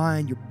 your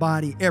mind, your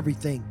body,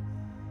 everything.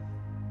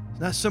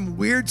 It's not some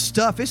weird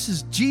stuff. This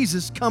is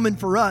Jesus coming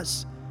for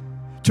us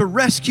to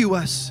rescue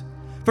us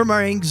from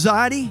our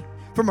anxiety,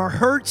 from our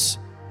hurts,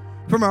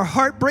 from our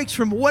heartbreaks,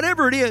 from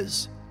whatever it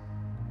is.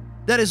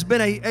 that has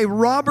been a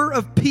robber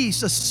of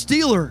peace, a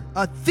stealer,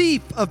 a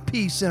thief of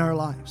peace in our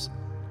lives.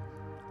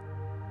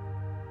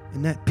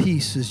 And that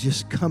peace is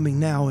just coming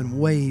now in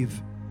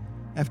wave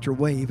after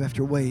wave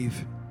after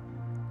wave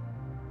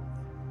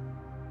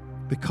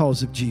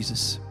because of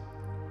Jesus.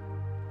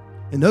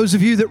 And those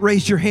of you that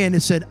raised your hand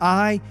and said,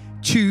 I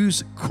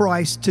choose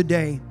Christ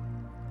today,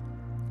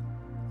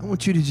 I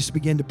want you to just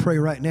begin to pray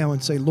right now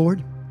and say,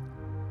 Lord,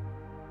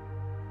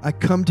 I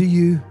come to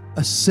you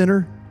a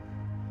sinner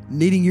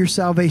needing your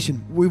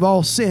salvation. We've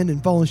all sinned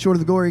and fallen short of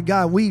the glory of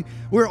God.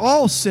 We're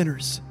all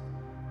sinners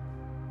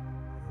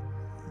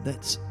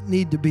that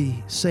need to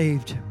be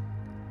saved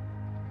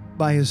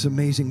by His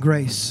amazing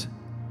grace.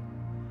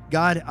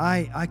 God,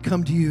 I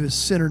come to you a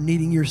sinner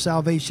needing your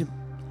salvation.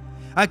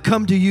 I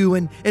come to you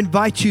and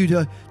invite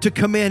you to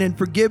come in and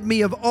forgive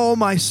me of all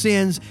my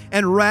sins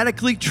and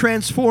radically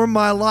transform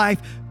my life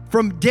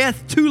from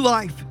death to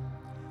life.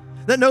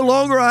 That no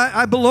longer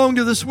I belong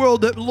to this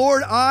world, that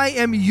Lord, I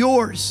am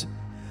yours.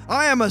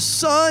 I am a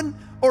son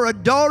or a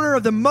daughter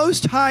of the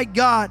Most High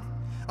God.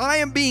 I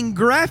am being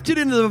grafted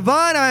into the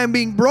vine. I am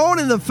being brought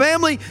into the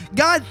family.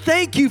 God,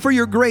 thank you for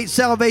your great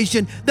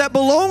salvation that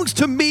belongs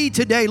to me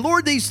today.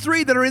 Lord, these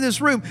three that are in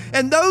this room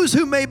and those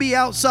who may be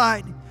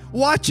outside,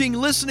 watching,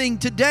 listening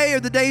today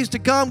or the days to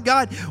come,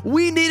 God,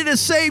 we needed a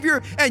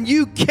Savior and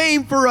you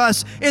came for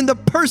us in the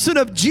person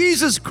of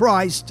Jesus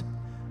Christ,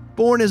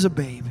 born as a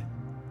babe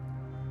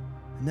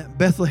in that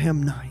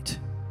Bethlehem night.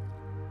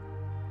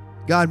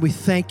 God, we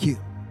thank you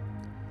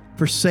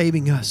for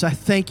saving us. I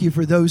thank you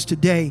for those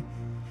today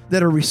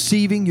that are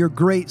receiving your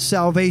great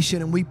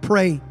salvation, and we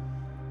pray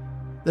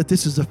that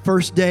this is the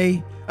first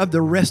day of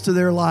the rest of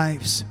their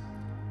lives.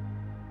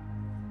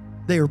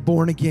 They are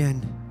born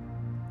again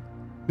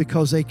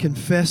because they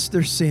confessed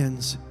their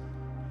sins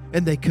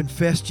and they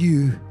confessed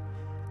you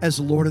as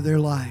Lord of their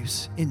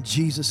lives. In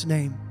Jesus'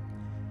 name.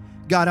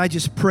 God, I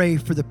just pray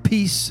for the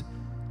peace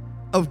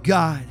of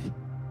God,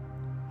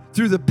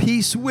 through the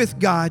peace with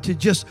God, to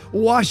just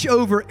wash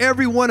over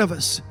every one of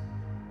us.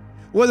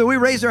 Whether we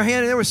raised our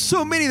hand, and there were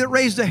so many that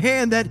raised a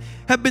hand that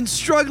have been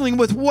struggling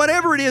with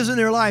whatever it is in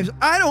their lives.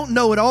 I don't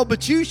know it all,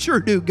 but you sure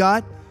do,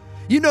 God.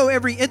 You know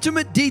every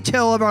intimate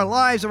detail of our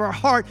lives, of our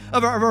heart,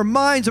 of our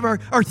minds, of our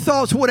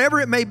thoughts, whatever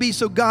it may be.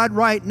 So God,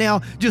 right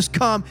now, just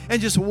come and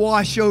just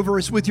wash over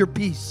us with your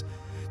peace.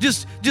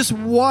 Just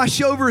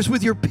wash over us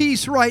with your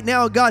peace right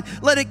now, God.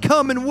 Let it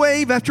come in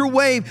wave after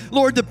wave,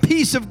 Lord, the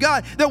peace of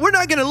God, that we're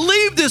not going to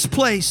leave this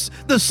place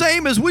the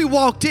same as we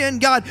walked in,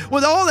 God,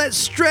 with all that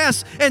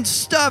stress and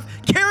stuff,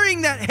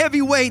 carrying that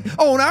heavy weight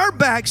on our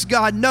backs,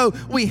 God. No,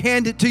 we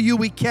hand it to you.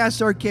 We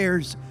cast our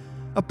cares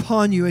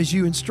upon you as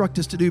you instruct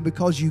us to do,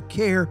 because you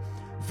care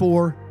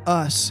for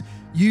us.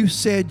 You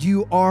said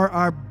you are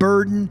our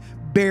burden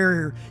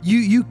bearer.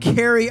 You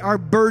carry our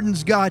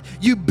burdens, God.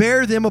 You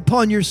bear them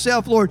upon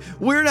yourself, Lord.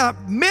 We're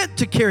not meant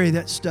to carry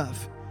that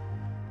stuff.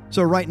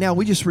 So right now,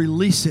 we just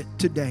release it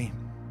today.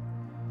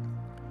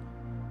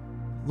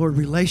 Lord,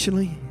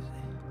 relationally,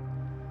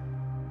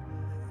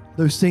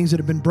 those things that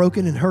have been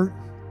broken and hurt,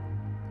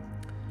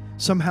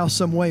 somehow,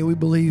 some way, we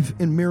believe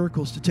in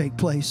miracles to take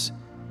place.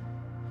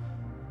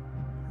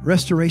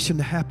 Restoration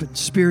to happen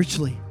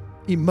spiritually,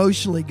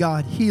 emotionally,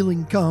 God.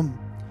 Healing come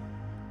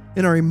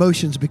in our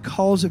emotions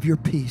because of your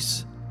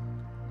peace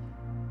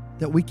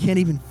that we can't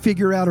even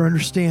figure out or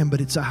understand,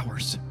 but it's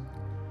ours.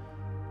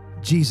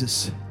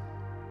 Jesus,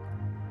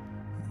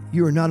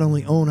 you are not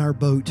only on our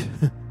boat,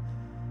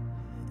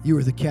 you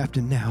are the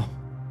captain now.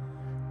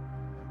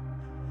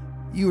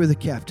 You are the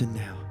captain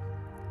now.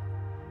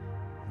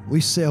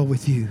 We sail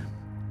with you,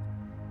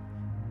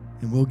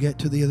 and we'll get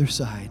to the other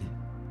side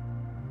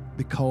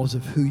because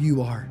of who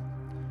you are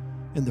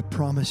and the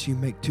promise you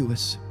make to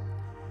us.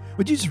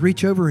 Would you just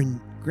reach over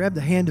and grab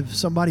the hand of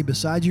somebody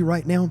beside you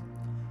right now?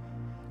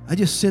 I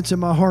just sense in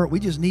my heart we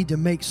just need to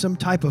make some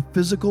type of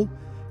physical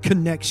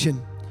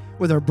connection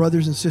with our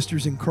brothers and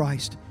sisters in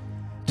Christ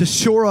to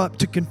shore up,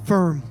 to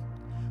confirm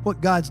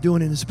what God's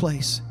doing in this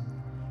place.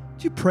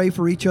 Would you pray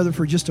for each other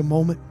for just a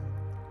moment?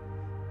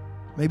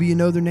 Maybe you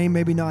know their name,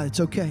 maybe not. It's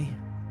okay.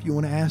 If you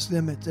want to ask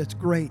them, that's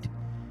great.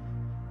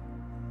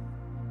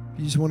 If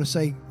you just want to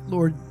say,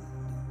 Lord,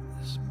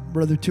 this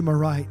brother to my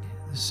right,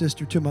 this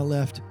sister to my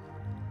left,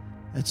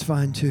 that's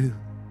fine too.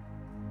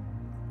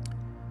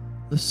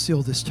 Let's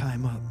seal this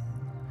time up.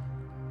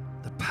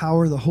 The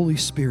power of the Holy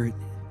Spirit,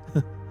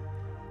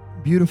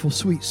 beautiful,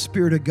 sweet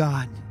Spirit of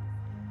God,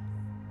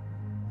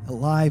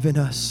 alive in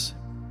us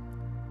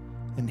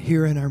and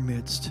here in our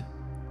midst.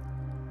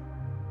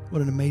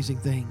 What an amazing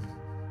thing.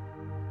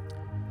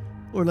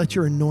 Lord, let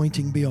your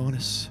anointing be on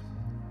us.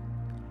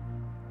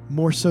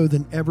 More so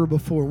than ever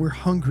before, we're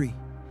hungry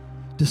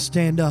to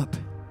stand up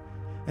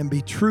and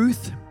be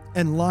truth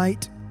and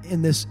light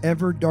in this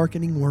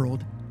ever-darkening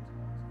world.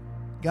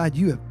 God,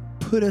 you have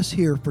put us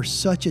here for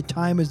such a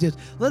time as this.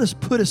 Let us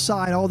put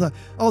aside all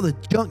the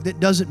junk that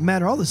doesn't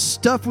matter, all the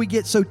stuff we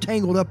get so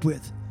tangled up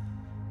with.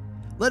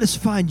 Let us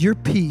find your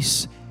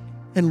peace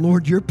and,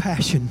 Lord, your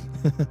passion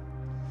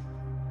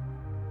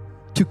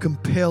to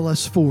compel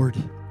us forward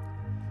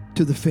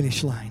to the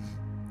finish line.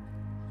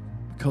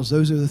 because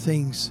those are the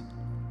things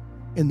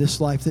in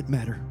this life that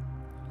matter.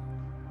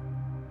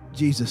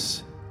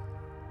 Jesus,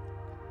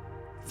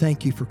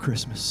 thank you for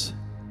Christmas.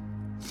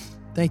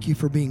 Thank you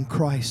for being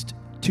Christ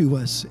to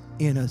us,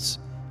 in us,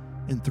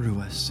 and through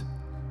us.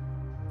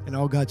 And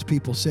all God's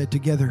people said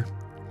together,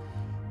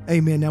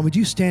 amen. Now, would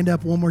you stand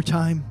up one more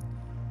time?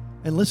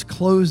 And let's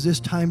close this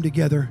time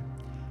together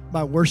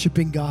by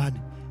worshiping God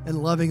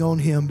and loving on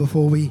Him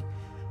before we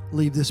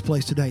leave this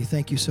place today.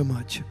 Thank you so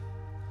much.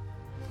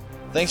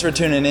 Thanks for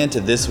tuning in to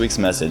this week's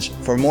message.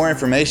 For more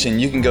information,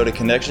 you can go to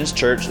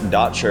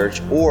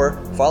connectionschurch.church or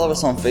follow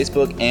us on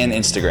Facebook and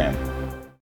Instagram.